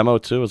doing a demo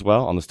too as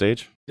well on the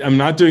stage? I'm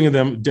not doing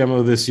a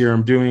demo this year.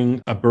 I'm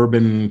doing a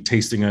bourbon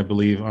tasting, I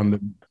believe, on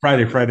the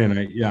Friday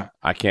night. Yeah.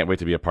 I can't wait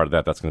to be a part of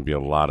that. That's going to be a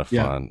lot of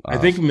fun. I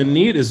think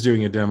Manit is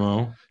doing a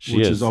demo,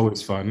 which is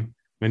always fun.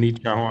 Manit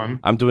Chawan.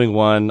 I'm doing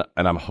one,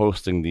 and I'm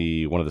hosting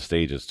one of the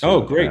stages too.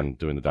 Oh, great. And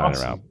doing the dine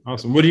around.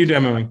 Awesome. What are you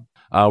demoing?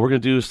 We're going to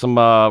do some,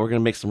 we're going to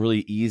make some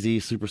really easy,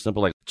 super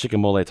simple, like chicken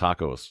mole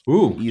tacos.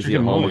 Ooh, easy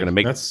at home. We're going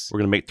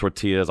to make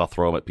tortillas. I'll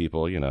throw them at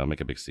people,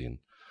 make a big scene.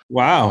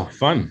 Wow.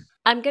 Fun.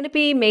 I'm going to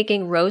be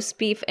making roast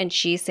beef and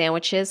cheese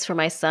sandwiches for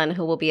my son,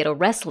 who will be at a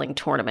wrestling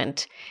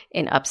tournament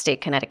in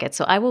upstate Connecticut.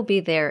 So I will be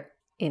there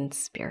in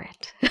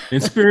spirit. In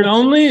spirit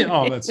only?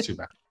 Oh, that's too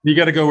bad. You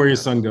got to go where your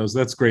son goes.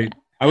 That's great.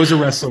 I was a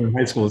wrestler in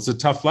high school. It's a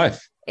tough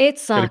life. It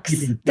sucks.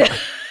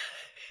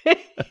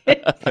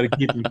 Gotta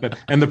keep him fit.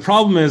 And the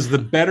problem is, the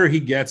better he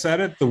gets at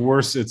it, the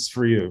worse it's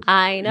for you.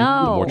 I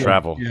know. The more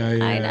travel. Yeah,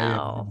 I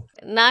know.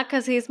 Yeah. Not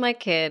because he's my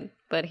kid,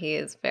 but he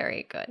is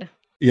very good.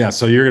 Yeah,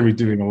 so you're going to be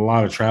doing a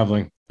lot of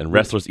traveling. And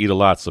wrestlers eat a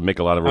lot, so make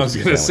a lot of roast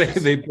beef sandwiches. I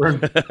was going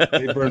to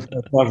say they burn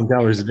 5,000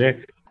 calories a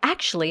day.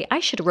 Actually,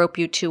 I should rope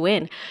you two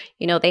in.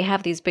 They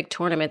have these big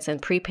tournaments,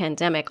 and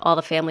pre-pandemic, all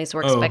the families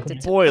were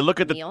expected to. Boy, look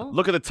at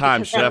the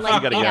time, chef. Like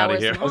you got to get out of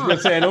here. I was going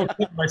to say, I don't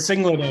fit my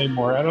singlet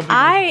anymore.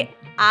 I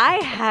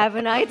have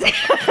an idea.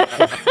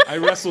 I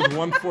wrestled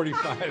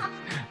 145.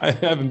 I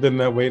haven't been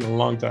that weight in a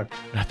long time.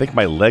 I think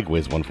my leg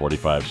weighs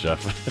 145,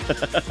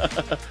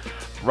 chef.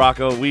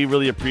 Rocco, we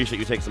really appreciate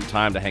you taking some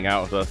time to hang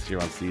out with us here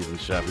on Seasoned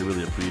Chef. We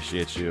really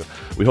appreciate you.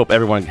 We hope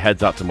everyone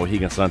heads out to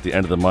Mohegan Sun at the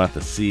end of the month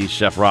to see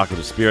Chef Rocco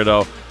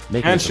DiSpirito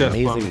making this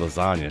amazing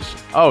lasagna.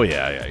 Oh,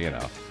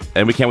 yeah,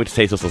 And we can't wait to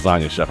taste this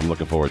lasagna, Chef. I'm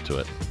looking forward to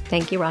it.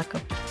 Thank you, Rocco.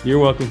 You're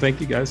welcome.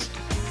 Thank you, guys.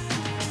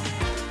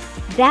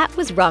 That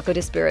was Rocco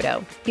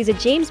DiSpirito. He's a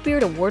James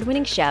Beard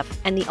award-winning chef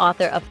and the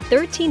author of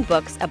 13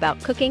 books about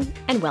cooking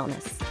and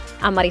wellness.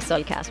 I'm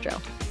Marisol Castro.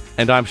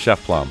 And I'm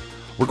Chef Plum.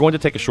 We're going to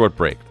take a short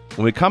break.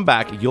 When we come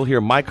back, you'll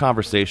hear my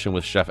conversation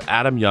with Chef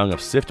Adam Young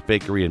of Sift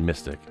Bakery in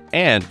Mystic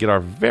and get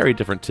our very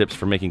different tips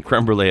for making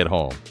creme brulee at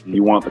home.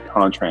 You want the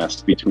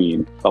contrast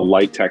between a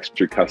light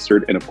textured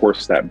custard and, of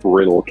course, that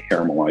brittle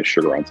caramelized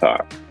sugar on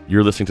top.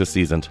 You're listening to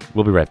Seasoned.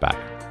 We'll be right back.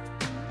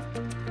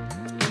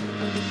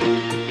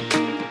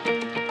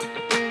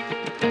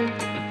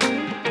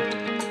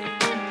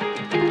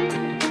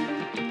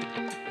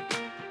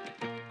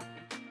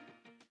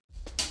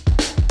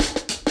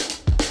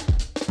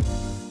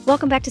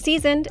 Welcome back to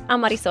Seasoned.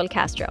 I'm Marisol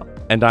Castro.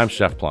 And I'm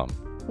Chef Plum.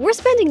 We're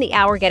spending the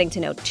hour getting to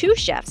know two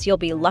chefs you'll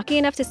be lucky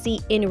enough to see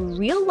in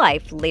real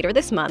life later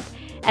this month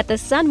at the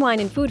Sun Wine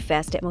and Food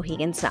Fest at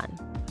Mohegan Sun.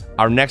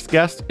 Our next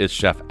guest is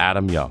Chef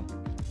Adam Young.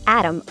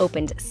 Adam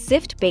opened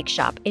Sift Bake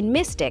Shop in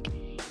Mystic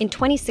in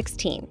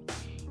 2016.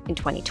 In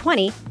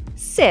 2020,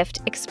 Sift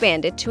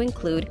expanded to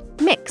include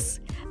Mix,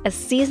 a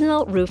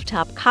seasonal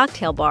rooftop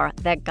cocktail bar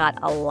that got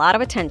a lot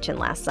of attention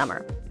last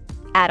summer.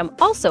 Adam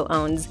also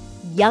owns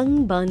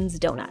Young Buns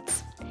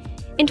Donuts.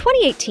 In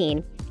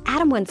 2018,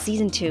 Adam won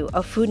Season 2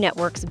 of Food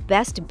Network's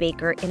Best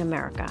Baker in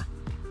America.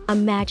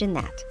 Imagine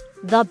that.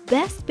 The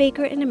best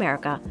baker in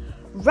America,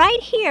 right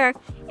here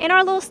in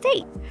our little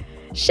state.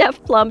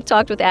 Chef Plum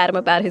talked with Adam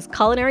about his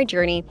culinary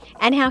journey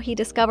and how he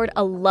discovered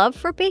a love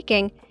for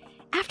baking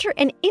after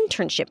an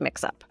internship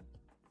mix-up.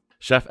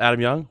 Chef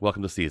Adam Young,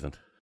 welcome to Seasoned.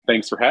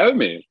 Thanks for having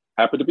me.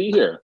 Happy to be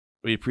here.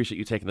 We appreciate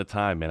you taking the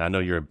time, man. I know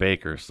you're a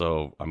baker,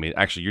 so, I mean,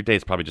 actually, your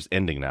day's probably just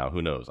ending now.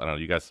 Who knows? I don't know.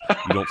 You guys,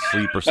 you don't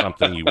sleep or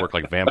something. You work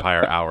like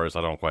vampire hours.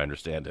 I don't quite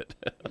understand it.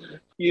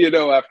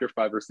 After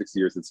 5 or 6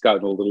 years, it's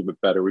gotten a little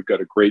bit better. We've got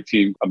a great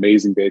team,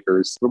 amazing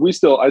bakers. But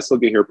I still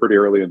get here pretty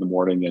early in the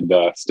morning and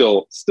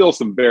still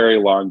some very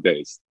long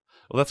days.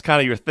 Well, that's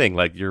kind of your thing,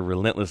 like your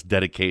relentless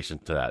dedication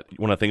to that.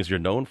 One of the things you're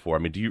known for. I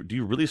mean, do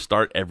you really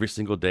start every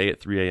single day at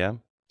 3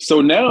 a.m.? So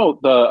now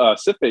the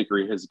Sift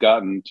Bakery has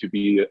gotten to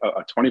be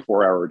a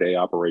 24-hour a day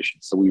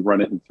operation. So we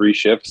run it in 3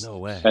 shifts. No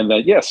way. And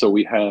then, so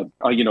we have,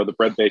 the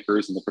bread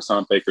bakers and the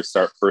croissant bakers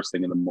start first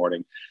thing in the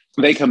morning.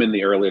 They come in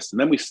the earliest, and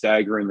then we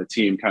stagger in the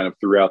team kind of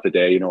throughout the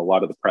day. A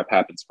lot of the prep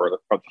happens for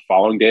the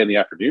following day in the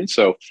afternoon.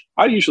 So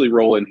I usually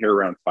roll in here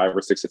around 5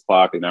 or 6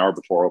 o'clock, an hour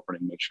before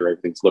opening, make sure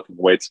everything's looking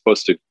the way it's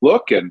supposed to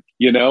look. And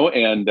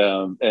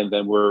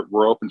then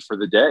we're open for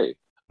the day.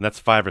 And that's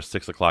 5 or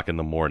 6 o'clock in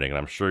the morning. And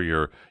I'm sure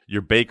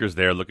your bakers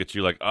there look at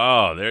you like,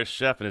 oh, there's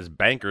Chef in his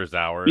banker's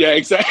hours. Yeah,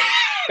 exactly.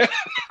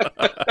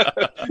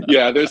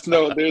 Yeah, there's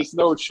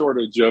no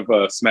shortage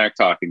of smack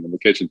talking in the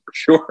kitchen for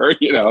sure,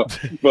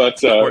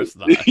 But of course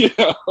not.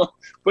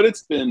 But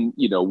it's been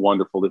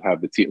wonderful to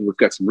have the team. We've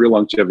got some real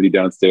longevity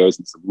downstairs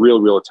and some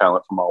real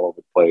talent from all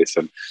over the place,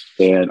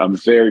 and I'm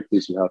very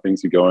pleased with how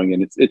things are going.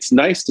 And it's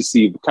nice to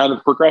see the kind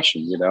of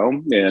progression,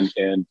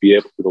 and be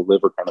able to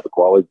deliver kind of the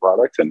quality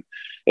product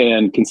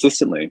and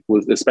consistently,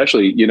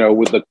 especially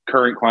with the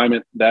current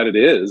climate that it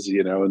is,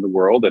 in the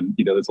world, and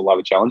there's a lot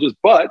of challenges,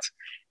 but.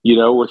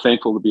 We're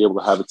thankful to be able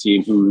to have a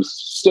team who's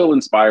still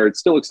inspired,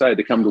 still excited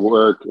to come to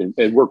work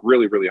and work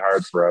really, really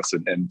hard for us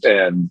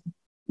and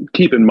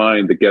keep in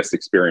mind the guest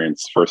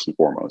experience first and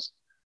foremost.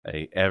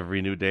 Hey,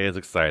 every new day is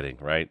exciting,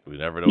 right? We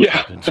never know what's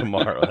happening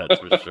tomorrow, that's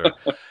for sure.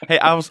 Hey,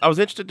 I was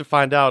interested to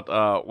find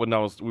out when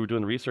we were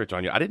doing research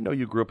on you. I didn't know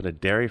you grew up in a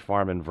dairy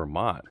farm in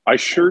Vermont. I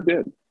sure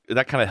did. Did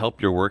that kind of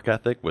help your work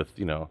ethic with,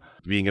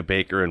 being a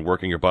baker and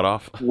working your butt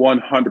off?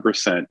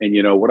 100%.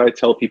 And what I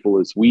tell people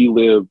is we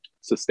lived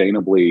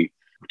sustainably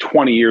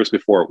 20 years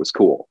before it was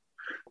cool.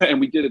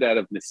 And we did it out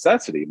of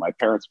necessity. My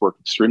parents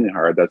worked extremely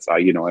hard. That's, I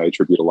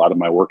attribute a lot of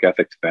my work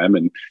ethic to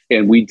them.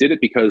 And we did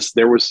it because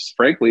there was,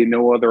 frankly,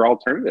 no other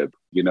alternative.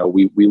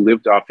 We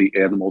lived off the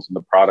animals and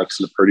the products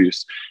and the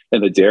produce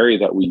and the dairy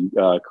that we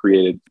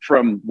created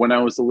from when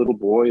I was a little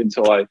boy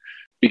until I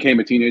became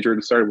a teenager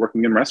and started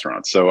working in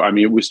restaurants. So,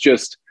 it was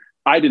just,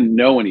 I didn't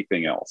know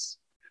anything else.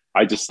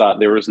 I just thought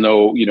there was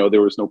no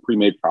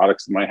pre-made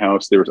products in my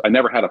house. I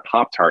never had a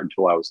Pop-Tart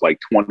until I was like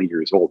 20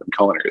 years old in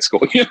culinary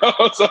school,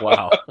 So,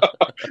 wow.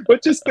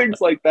 But just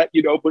things like that,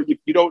 but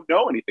you don't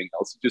know anything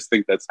else. You just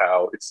think that's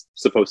how it's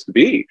supposed to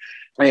be.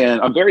 And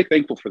I'm very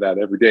thankful for that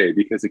every day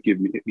because it gave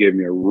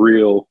me a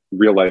real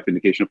life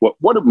indication of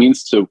what it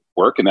means to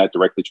work. And that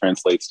directly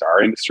translates to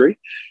our industry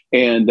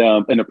and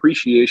an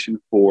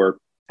appreciation for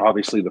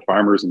obviously the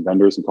farmers and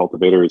vendors and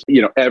cultivators,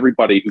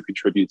 everybody who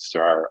contributes to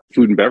our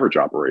food and beverage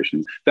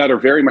operations that are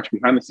very much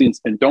behind the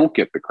scenes and don't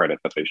get the credit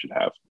that they should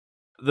have.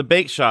 The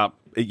bake shop,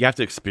 you have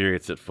to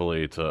experience it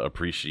fully to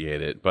appreciate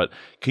it. But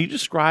can you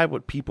describe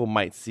what people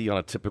might see on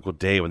a typical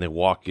day when they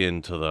walk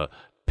into the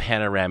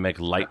panoramic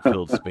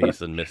light-filled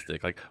space in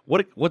Mystic? Like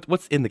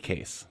what's in the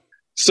case?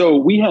 So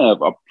we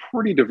have a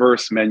pretty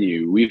diverse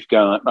menu. We've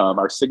got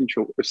our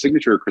signature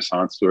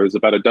croissants. So there's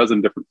about a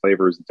dozen different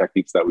flavors and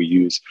techniques that we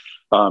use.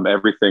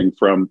 Everything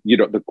from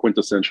the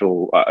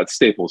quintessential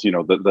staples,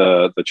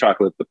 the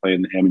chocolate, the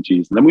plain, the ham and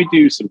cheese, and then we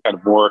do some kind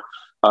of more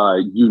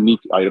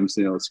unique items.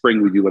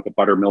 Spring we do like a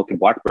buttermilk and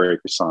blackberry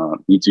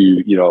croissant. We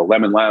do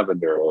lemon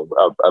lavender,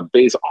 a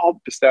basil,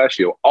 all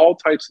pistachio, all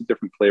types of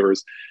different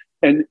flavors.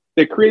 And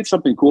it creates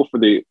something cool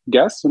for the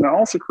guests, and it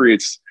also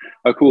creates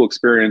a cool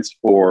experience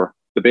for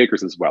the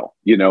bakers as well.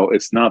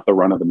 It's not the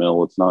run of the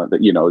mill. It's not that,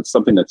 it's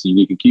something that's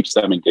unique and keeps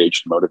them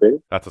engaged and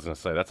motivated. That's what I was going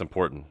to say. That's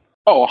important.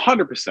 Oh,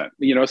 100%.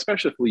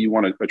 Especially if you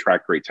want to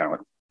attract great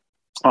talent.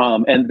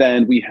 And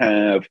then we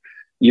have,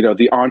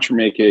 the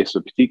entremet case,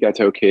 the petit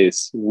gâteau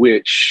case,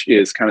 which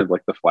is kind of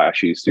like the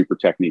flashy, super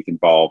technique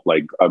involved,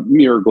 like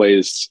mirror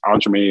glazed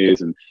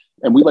entremets. And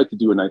we like to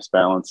do a nice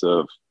balance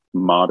of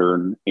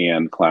modern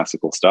and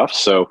classical stuff.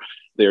 So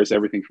there's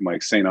everything from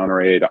like Saint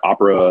Honoré to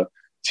opera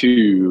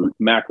to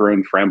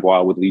macaron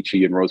framboise with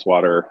lychee and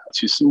rosewater,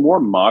 to some more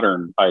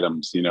modern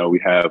items.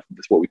 We have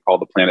this, what we call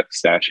the planet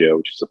pistachio,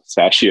 which is a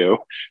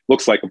pistachio,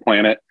 looks like a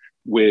planet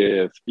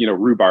with,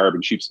 rhubarb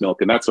and sheep's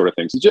milk and that sort of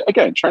thing. So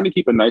again, trying to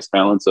keep a nice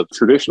balance of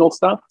traditional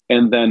stuff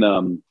and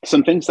then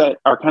some things that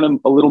are kind of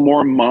a little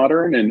more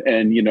modern and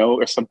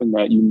are something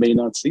that you may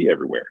not see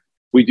everywhere.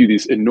 We do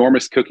these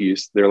enormous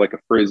cookies. They're like a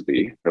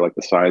Frisbee. They're like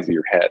the size of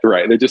your head,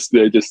 right? They're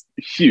just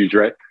huge,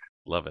 right?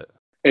 Love it.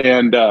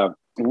 And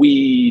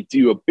we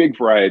do a big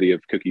variety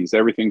of cookies,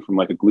 everything from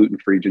like a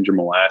gluten-free ginger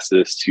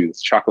molasses to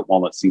chocolate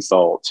walnut sea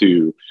salt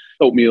to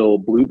oatmeal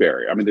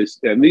blueberry. I mean,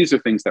 these are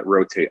things that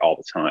rotate all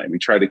the time. We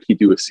try to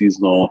do a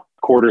seasonal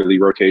quarterly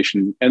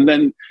rotation. And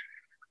then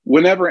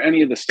whenever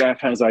any of the staff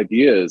has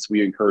ideas,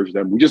 we encourage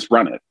them. We just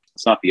run it.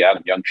 It's not the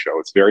Adam Young show.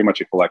 It's very much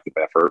a collective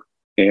effort.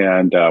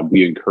 And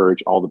we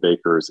encourage all the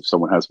bakers, if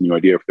someone has a new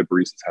idea, if the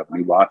baristas have a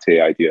new latte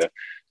idea,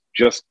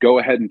 just go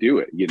ahead and do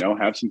it,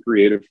 have some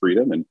creative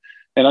freedom.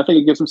 And I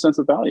think it gives them a sense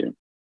of value.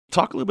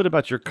 Talk a little bit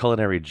about your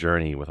culinary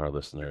journey with our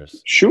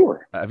listeners.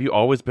 Sure. Have you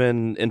always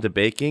been into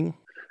baking?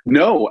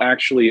 No,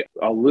 actually,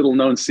 a little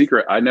known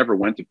secret. I never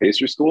went to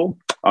pastry school,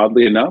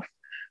 oddly enough.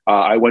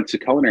 I went to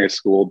culinary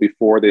school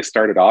before they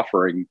started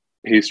offering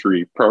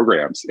pastry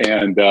programs.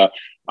 And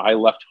I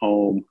left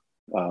home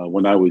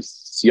when I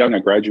was young. I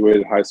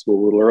graduated high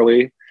school a little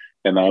early.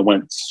 And I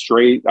went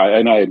straight.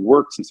 I had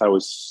worked since I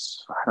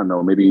was, I don't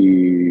know,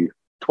 maybe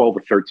 12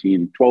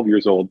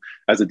 years old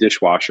as a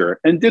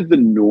dishwasher and did the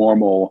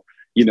normal,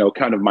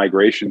 kind of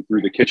migration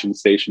through the kitchen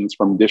stations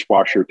from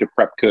dishwasher to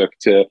prep cook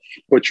to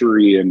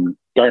butchery and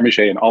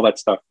garde-manger and all that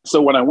stuff.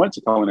 So when I went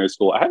to culinary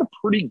school, I had a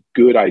pretty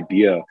good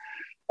idea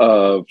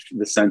of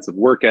the sense of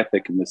work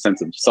ethic and the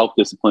sense of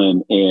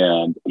self-discipline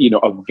and,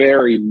 a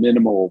very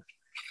minimal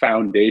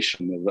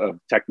foundation of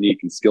technique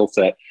and skill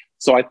set.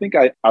 So I think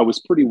I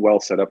was pretty well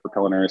set up for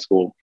culinary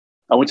school.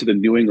 I went to the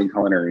New England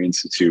Culinary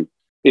Institute.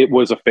 It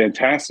was a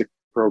fantastic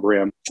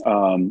program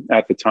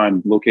at the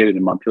time, located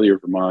in Montpelier,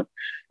 Vermont.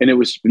 And it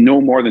was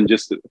no more than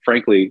just,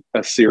 frankly,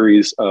 a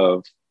series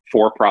of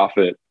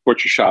for-profit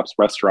butcher shops,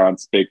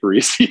 restaurants,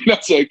 bakeries.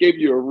 So it gave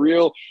you a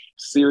real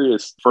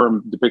serious,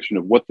 firm depiction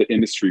of what the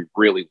industry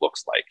really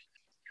looks like.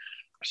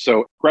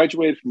 So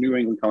graduated from New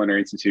England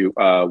Culinary Institute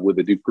with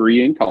a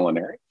degree in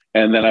culinary.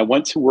 And then I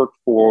went to work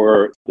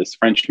for this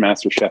French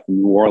master chef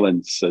in New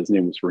Orleans. His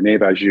name was René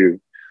Bajou.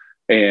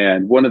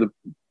 And one of the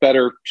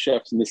better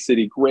chefs in the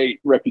city, great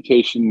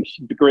reputation,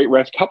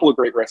 couple of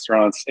great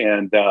restaurants,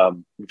 and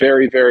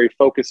very, very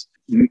focused,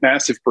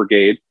 massive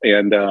brigade,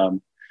 and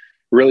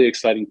really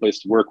exciting place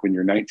to work when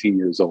you're 19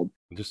 years old.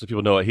 Just so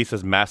people know, he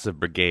says massive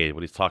brigade.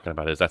 What he's talking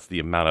about is that's the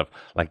amount of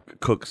like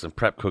cooks and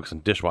prep cooks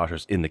and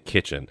dishwashers in the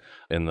kitchen.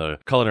 In the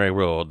culinary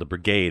world, the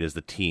brigade is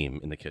the team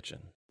in the kitchen.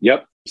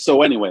 Yep.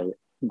 So anyway,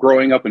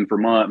 growing up in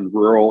Vermont and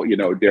rural,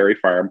 dairy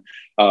farm,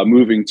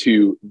 moving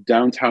to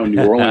downtown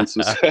New Orleans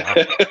was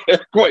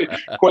quite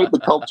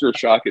the culture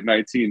shock at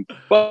 19.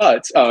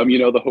 But,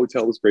 the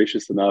hotel was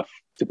gracious enough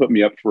to put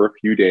me up for a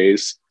few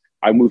days.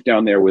 I moved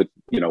down there with,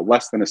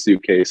 less than a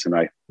suitcase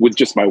and with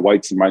just my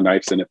whites and my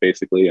knives in it,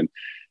 basically.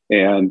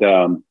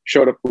 And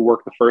showed up for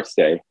work the first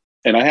day.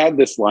 And I had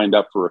this lined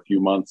up for a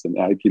few months. And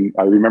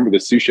I remember the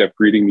sous chef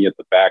greeting me at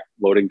the back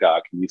loading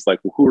dock. And he's like,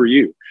 "Well, who are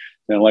you?"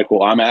 And I'm like,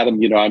 "Well, I'm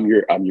Adam, I'm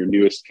your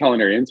newest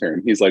culinary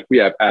intern." He's like, "We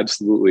have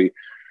absolutely,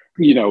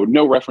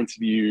 no reference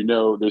to you.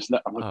 No, there's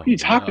not." I'm like, "What are you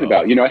talking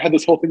about?" I had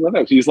this whole thing lined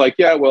up. He's like,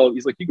 "Yeah, well,"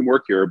 he's like, "you can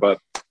work here, but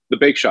the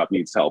bake shop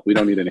needs help. We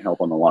don't need any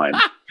help on the line."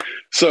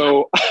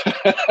 So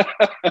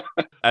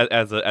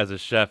as a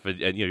chef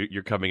and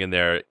you're coming in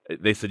there,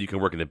 they said you can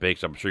work in the bake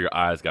shop. I'm sure your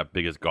eyes got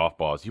big as golf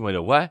balls. You want to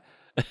know what?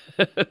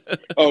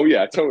 Oh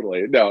yeah,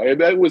 totally. No,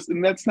 and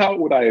that's not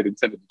what I had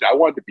intended to do. I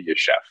wanted to be a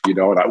chef, and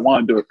I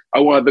wanted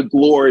the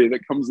glory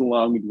that comes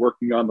along with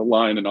working on the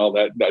line and all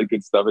that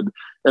good stuff.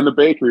 And the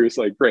bakery was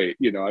like, great,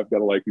 I've got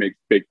to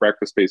bake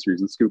breakfast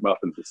pastries and scoop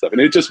muffins and stuff. And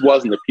it just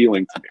wasn't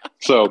appealing to me.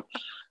 So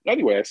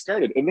anyway, I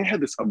started, and they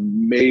had this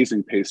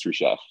amazing pastry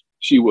chef.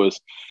 She was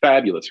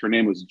fabulous. Her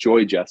name was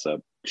Joy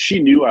Jessup. She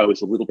knew I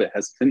was a little bit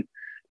hesitant,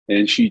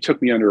 and she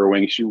took me under her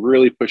wing. She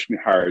really pushed me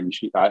hard, and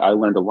I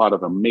learned a lot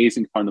of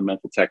amazing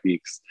fundamental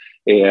techniques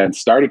and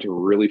started to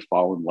really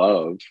fall in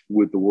love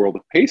with the world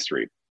of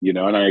pastry. And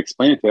I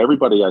explained it to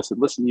everybody. I said,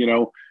 listen,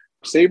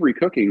 savory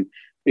cooking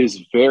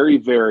is very,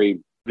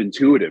 very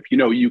intuitive.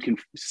 You can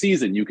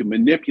season, you can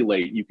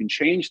manipulate, you can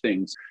change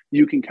things,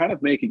 you can kind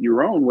of make it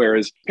your own.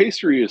 Whereas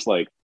pastry is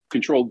like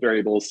controlled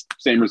variables,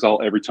 same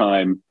result every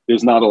time.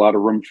 There's not a lot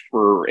of room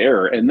for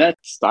error. And that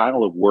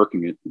style of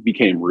working, it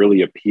became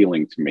really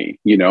appealing to me,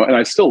 and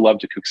I still love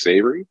to cook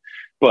savory,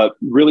 but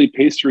really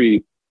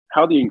pastry,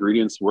 how the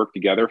ingredients work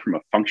together from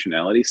a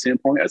functionality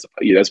standpoint, as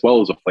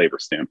well as a flavor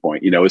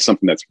standpoint, is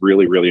something that's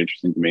really, really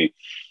interesting to me.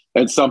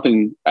 And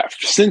something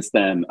since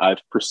then I've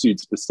pursued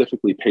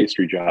specifically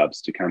pastry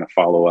jobs to kind of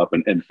follow up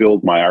and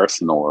build my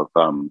arsenal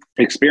of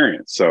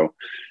experience. So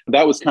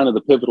that was kind of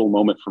the pivotal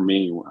moment for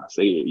me when I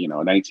say,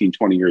 19,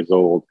 20 years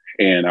old.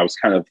 And I was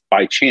kind of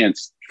by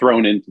chance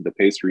thrown into the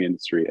pastry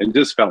industry and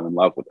just fell in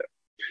love with it.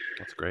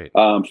 That's great.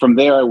 From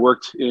there, I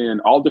worked in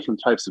all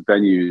different types of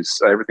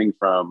venues, everything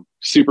from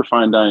super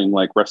fine dining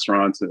like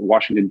restaurants in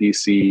Washington,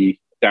 D.C.,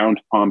 down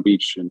to Palm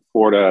Beach in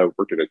Florida.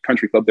 Worked at a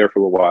country club there for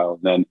a while,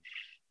 and then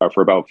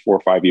for about 4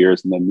 or 5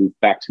 years, and then moved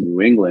back to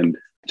New England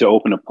to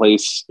open a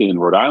place in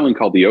Rhode Island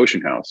called the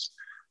Ocean House,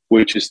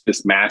 which is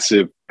this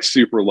massive,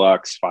 super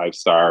luxe,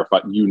 5-star,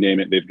 but you name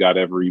it, they've got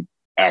every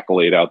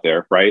accolade out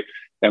there, right?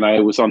 And I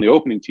was on the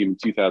opening team in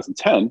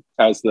 2010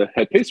 as the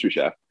head pastry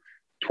chef.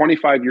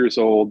 25 years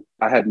old.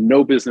 I had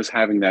no business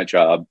having that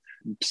job.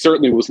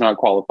 Certainly was not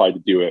qualified to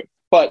do it,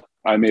 but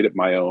I made it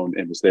my own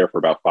and was there for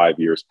about 5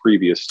 years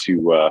previous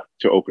to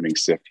opening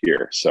Sift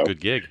here. So good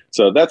gig.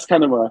 So that's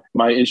kind of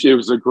my issue. It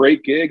was a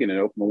great gig and it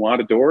opened a lot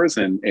of doors.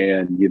 And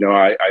you know,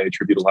 I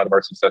attribute a lot of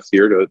our success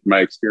here to my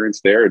experience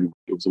there. And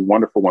it was a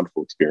wonderful,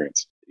 wonderful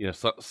experience. You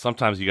know,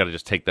 sometimes you got to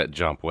just take that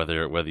jump,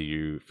 whether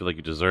you feel like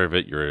you deserve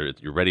it,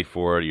 you're ready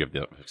for it, you have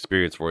the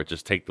experience for it.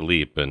 Just take the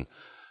leap and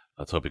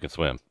let's hope you can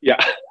swim.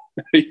 Yeah.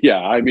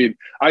 Yeah, I mean,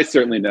 I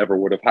certainly never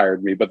would have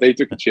hired me, but they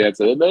took a chance,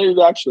 and they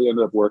actually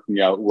ended up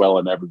working out well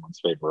in everyone's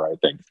favor, I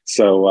think.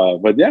 So,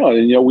 but yeah,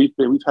 and, you know, we've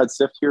had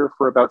Sift here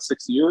for about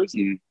 6 years,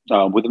 and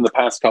within the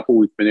past couple,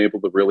 we've been able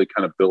to really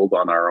kind of build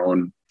on our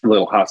own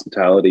little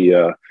hospitality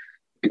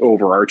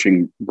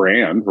overarching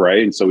brand,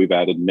 right? And so we've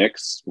added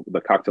Mix,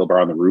 the cocktail bar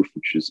on the roof,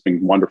 which has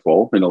been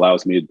wonderful and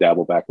allows me to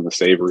dabble back in the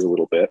savory a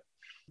little bit.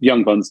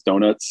 Young Buns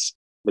Donuts,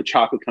 the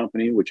chocolate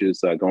company, which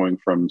is going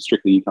from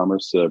strictly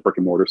e-commerce to brick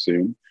and mortar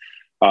soon.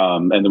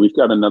 And then we've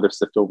got another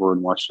Sift over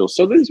in Watch Hill.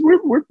 So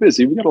we're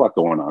busy. We got a lot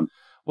going on.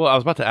 Well, I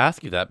was about to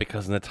ask you that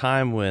because in a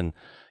time when,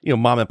 you know,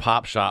 mom and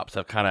pop shops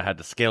have kind of had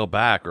to scale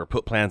back or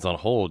put plans on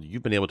hold,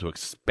 you've been able to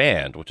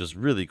expand, which is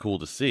really cool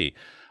to see.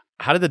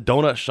 How did the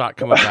donut shop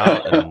come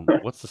about, and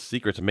what's the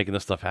secret to making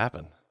this stuff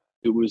happen?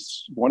 It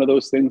was one of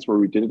those things where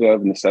we did it out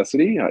of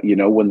necessity. You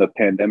know, when the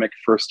pandemic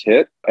first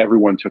hit,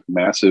 everyone took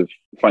massive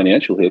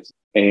financial hits.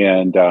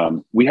 And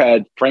we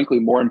had, frankly,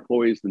 more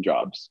employees than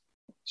jobs.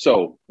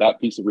 So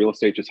that piece of real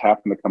estate just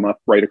happened to come up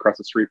right across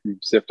the street from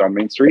Sift on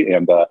Main Street.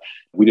 And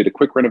we did a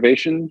quick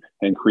renovation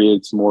and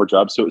created some more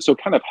jobs. So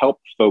kind of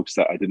helped folks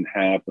that I didn't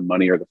have the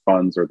money or the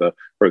funds or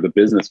the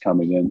business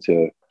coming in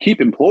to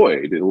keep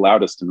employed. It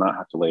allowed us to not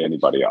have to lay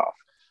anybody off.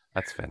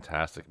 That's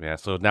fantastic, man.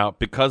 So now,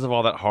 because of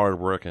all that hard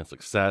work and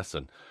success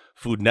and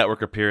Food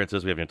Network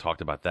appearances, we haven't even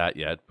talked about that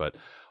yet, but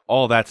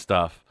all that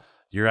stuff,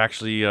 you're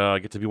actually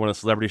get to be one of the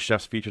celebrity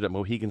chefs featured at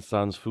Mohegan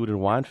Sun's Food and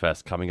Wine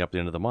Fest coming up at the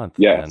end of the month.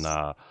 Yes.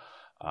 And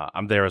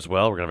I'm there as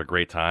well. We're going to have a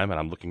great time, and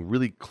I'm looking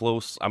really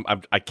close.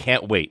 I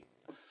can't wait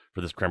for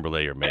this creme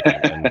brulee you're making,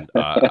 and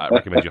I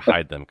recommend you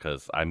hide them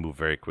because I move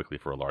very quickly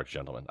for a large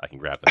gentleman. I can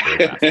grab them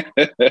very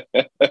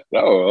fast.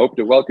 Oh, I hope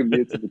to welcome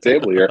you to the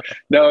table here.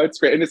 No, it's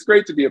great. And it's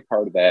great to be a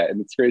part of that.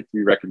 And it's great to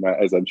be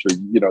recognized, as I'm sure,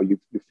 you know, you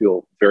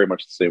feel very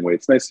much the same way.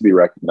 It's nice to be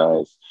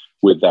recognized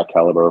with that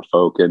caliber of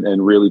folk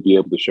and really be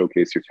able to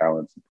showcase your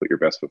talents and put your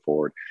best foot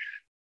forward.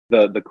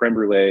 The creme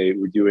brulee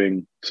we're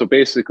doing, so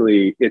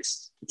basically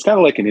it's kind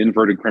of like an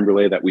inverted creme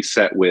brulee that we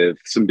set with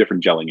some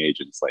different gelling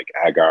agents like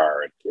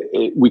agar.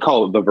 We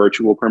call it the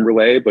virtual creme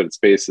brulee, but it's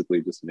basically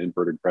just an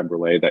inverted creme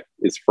brulee that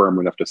is firm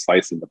enough to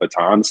slice into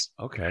batons.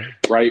 Okay.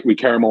 Right? We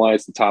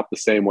caramelize the top the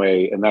same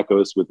way, and that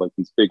goes with like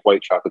these big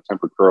white chocolate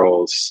tempered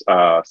curls,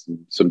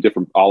 some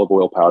different olive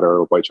oil powder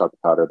or white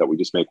chocolate powder that we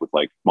just make with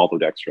like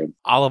maltodextrin.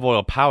 Olive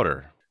oil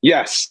powder?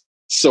 Yes.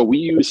 So we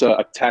use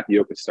a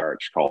tapioca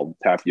starch called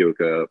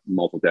tapioca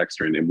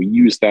maltodextrin, and we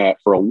use that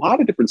for a lot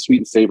of different sweet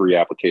and savory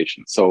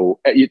applications. So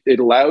it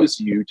allows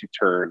you to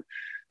turn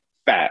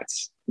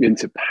fats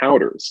into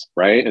powders,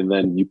 right? And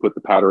then you put the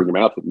powder in your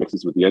mouth, it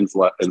mixes with the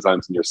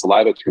enzymes in your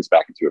saliva, it turns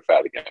back into a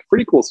fat again.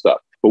 Pretty cool stuff.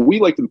 But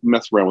we like to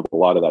mess around with a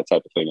lot of that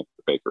type of thing at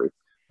the bakery.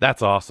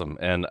 That's awesome.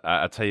 And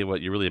I tell you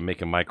what, you're really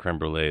making my creme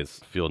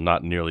brulees feel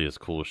not nearly as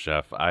cool,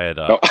 chef. I had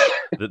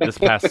this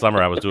past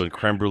summer, I was doing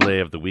creme brulee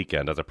of the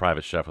weekend as a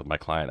private chef with my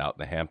client out in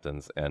the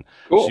Hamptons. And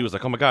cool. She was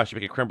like, oh my gosh, you're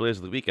making creme brulees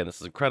of the weekend.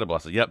 This is incredible. I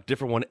said, yep,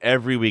 different one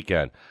every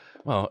weekend.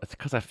 Well, it's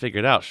because I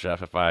figured out,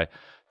 chef, if I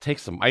take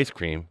some ice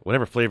cream,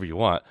 whatever flavor you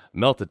want,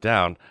 melt it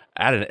down,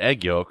 add an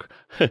egg yolk,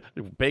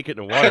 bake it in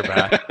a water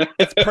bath.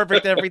 It's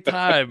perfect every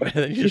time. And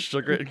then you just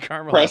sugar it and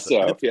caramelize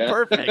it. It's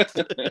perfect.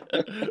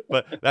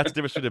 But that's the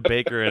difference between a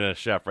baker and a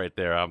chef right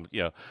there. I'm,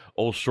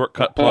 old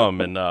shortcut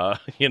plum and,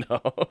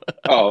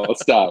 Oh,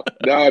 stop.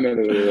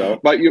 No.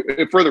 But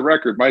for the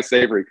record, my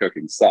savory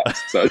cooking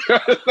sucks. So.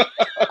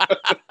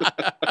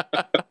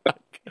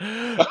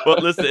 Well,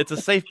 listen, it's a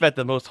safe bet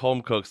that most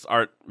home cooks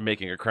aren't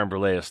making a creme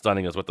brulee as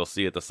stunning as what they'll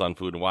see at the Sun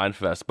Food and Wine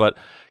Fest. But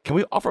can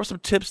we offer some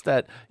tips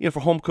that, for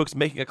home cooks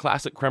making a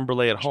classic creme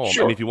brulee at home?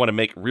 Sure. I mean, if you want to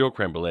make real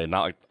creme brulee,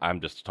 not like I'm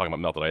just talking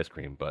about melted ice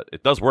cream, but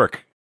it does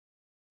work.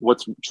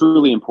 What's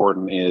truly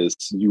important is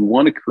you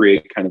want to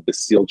create kind of the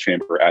seal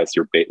chamber as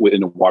you're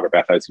in a water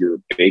bath as you're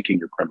baking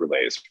your creme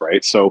brulees,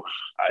 right? So,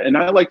 and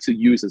I like to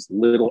use as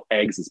little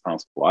eggs as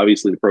possible.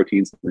 Obviously, the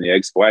proteins in the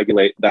eggs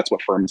coagulate. That's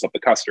what firms up the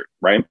custard,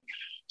 right?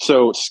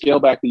 So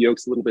scale back the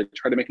yolks a little bit,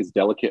 try to make as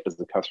delicate as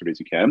the custard as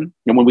you can.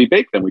 And when we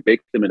bake them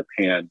in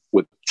a pan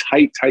with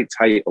tight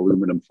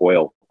aluminum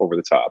foil over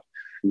the top.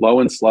 low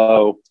and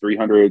slow,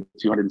 300,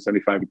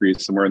 275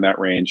 degrees, somewhere in that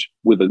range,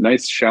 with a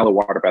nice shallow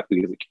water bath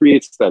because it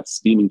creates that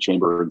steaming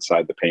chamber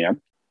inside the pan.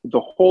 The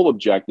whole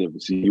objective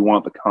is you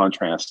want the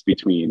contrast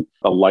between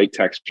a light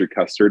textured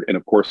custard and,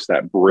 of course,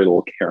 that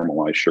brittle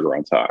caramelized sugar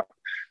on top.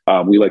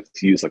 We like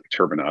to use like a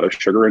turbinado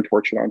sugar and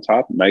torch it on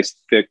top. Nice,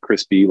 thick,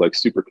 crispy, like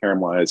super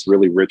caramelized,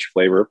 really rich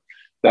flavor.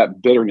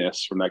 That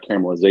bitterness from that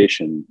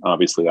caramelization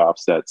obviously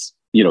offsets,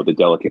 the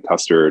delicate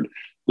custard,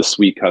 the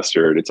sweet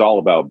custard. It's all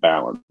about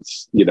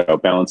balance,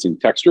 balancing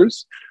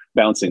textures,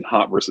 balancing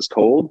hot versus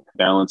cold,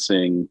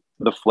 balancing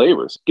the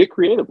flavors. Get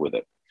creative with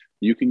it.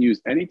 You can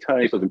use any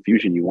type of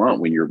infusion you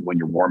want when you're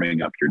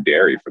warming up your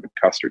dairy for the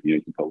custard.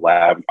 You can put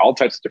all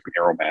types of different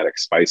aromatic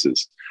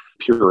spices,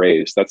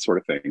 purees, that sort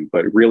of thing.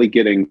 But really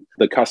getting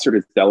the custard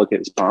as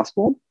delicate as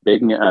possible,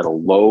 baking it at a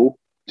low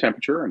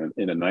temperature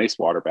in a nice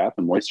water bath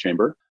and moist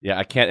chamber. Yeah,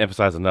 I can't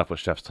emphasize enough what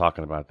Chef's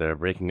talking about there.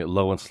 Breaking it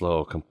low and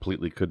slow,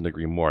 completely couldn't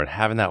agree more. And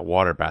having that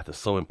water bath is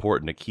so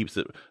important. It keeps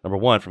it, number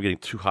one, from getting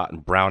too hot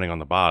and browning on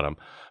the bottom,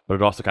 but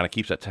it also kind of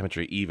keeps that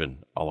temperature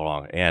even all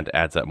along and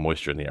adds that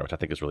moisture in the air, which I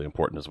think is really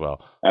important as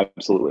well.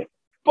 Absolutely.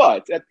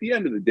 But at the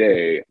end of the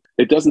day,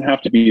 it doesn't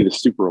have to be the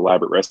super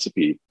elaborate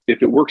recipe.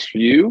 If it works for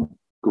you,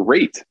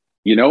 great.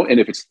 And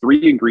if it's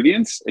 3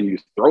 ingredients and you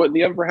throw it in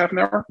the oven for half an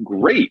hour,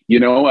 great.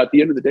 At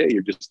the end of the day,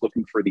 you're just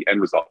looking for the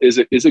end result. Is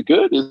it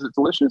good? Is it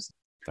delicious?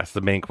 That's the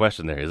main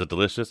question there. Is it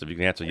delicious? If you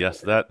can answer yes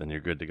to that, then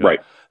you're good to go.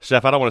 Right.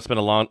 Chef, I don't want to spend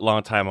a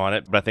long time on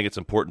it, but I think it's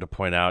important to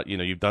point out,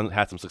 you've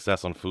had some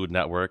success on Food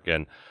Network,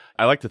 and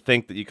I like to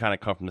think that you kind of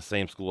come from the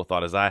same school of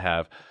thought as I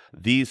have.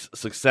 These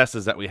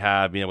successes that we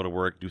have, being able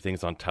to do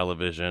things on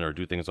television or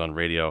do things on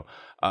radio,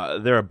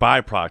 they're a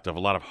byproduct of a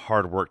lot of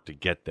hard work to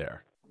get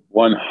there.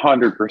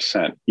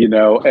 100%,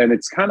 and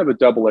it's kind of a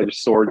double-edged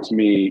sword to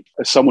me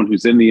as someone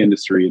who's in the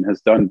industry and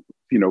has done,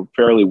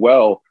 fairly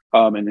well,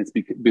 and has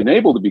been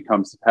able to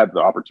have the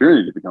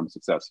opportunity to become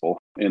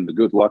successful and the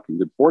good luck and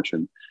good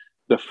fortune.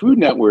 The Food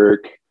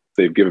Network,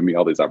 they've given me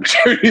all these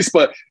opportunities,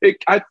 but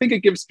I think it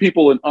gives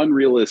people an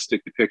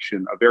unrealistic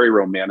depiction, a very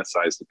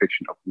romanticized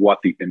depiction of what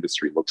the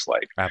industry looks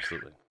like.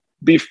 Absolutely.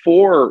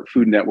 Before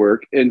Food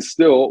Network and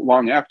still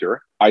long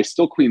after, I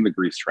still clean the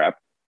grease trap.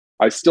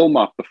 I still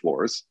mop the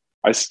floors.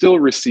 I still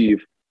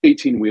receive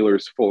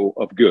 18-wheelers full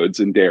of goods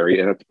and dairy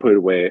and have to put it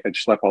away and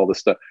schlep all this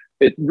stuff.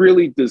 It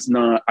really does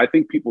not. I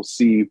think people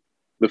see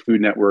the Food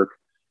Network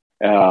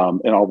and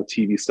all the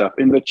TV stuff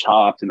and the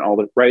Chopped and all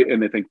that, right?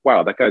 And they think,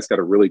 wow, that guy's got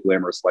a really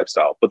glamorous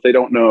lifestyle. But they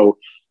don't know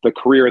the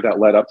career that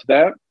led up to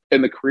that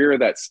and the career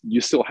that you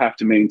still have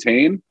to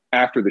maintain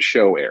after the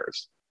show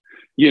airs.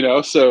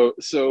 So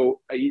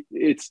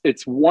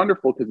it's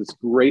wonderful because it's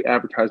great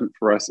advertisement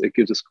for us. It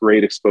gives us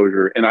great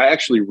exposure. And I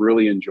actually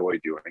really enjoy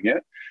doing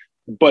it.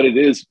 But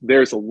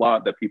there's a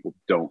lot that people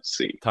don't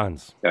see.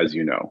 Tons. As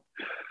you know.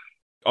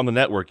 On the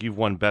network, you've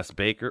won Best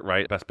Baker,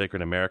 right? Best Baker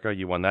in America.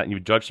 You won that, and you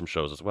judged some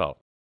shows as well.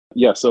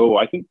 Yeah, so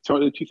I think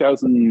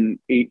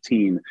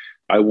 2018,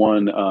 I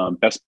won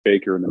Best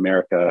Baker in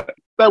America.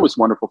 That was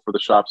wonderful for the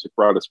shops. It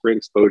brought us great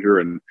exposure,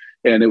 and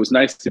it was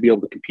nice to be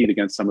able to compete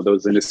against some of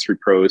those industry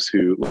pros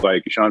who,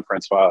 like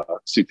Jean-Francois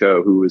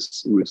Souteau, who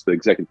was the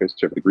executive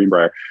producer of the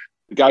Greenbrier.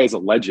 The guy is a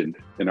legend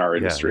in our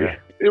industry. Yeah.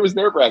 It was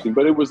nerve-wracking,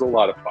 but it was a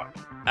lot of fun.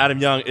 Adam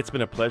Young, it's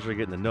been a pleasure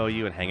getting to know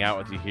you and hang out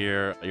with you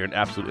here. You're an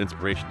absolute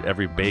inspiration to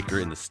every baker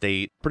in the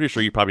state. Pretty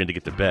sure you probably need to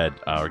get to bed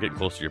or getting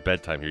close to your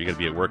bedtime here. You're going to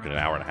be at work in an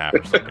hour and a half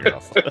or something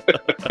else.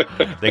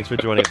 Thanks for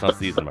joining us on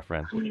Season, my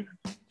friend.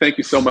 Thank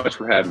you so much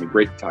for having me.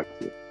 Great to talk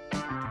to you.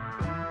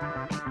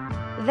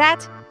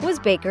 That was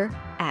baker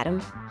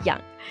Adam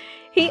Young.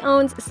 He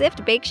owns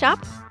Sift Bake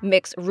Shop,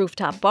 Mix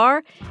Rooftop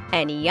Bar,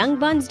 and Young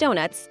Buns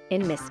Donuts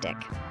in Mystic.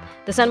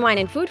 The Sun Wine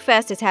and Food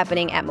Fest is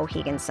happening at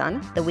Mohegan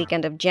Sun the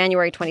weekend of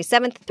January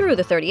 27th through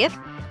the 30th.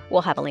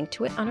 We'll have a link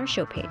to it on our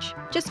show page.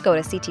 Just go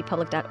to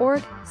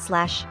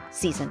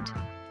ctpublic.org/seasoned.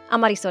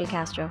 I'm Marisol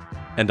Castro.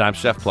 And I'm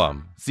Chef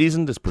Plum.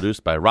 Seasoned is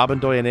produced by Robin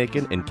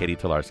Doyanakin and Katie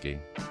Tolarski.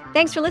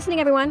 Thanks for listening,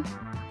 everyone.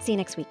 See you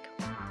next week.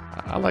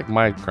 I like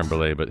my creme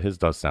brulee, but his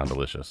does sound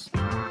delicious.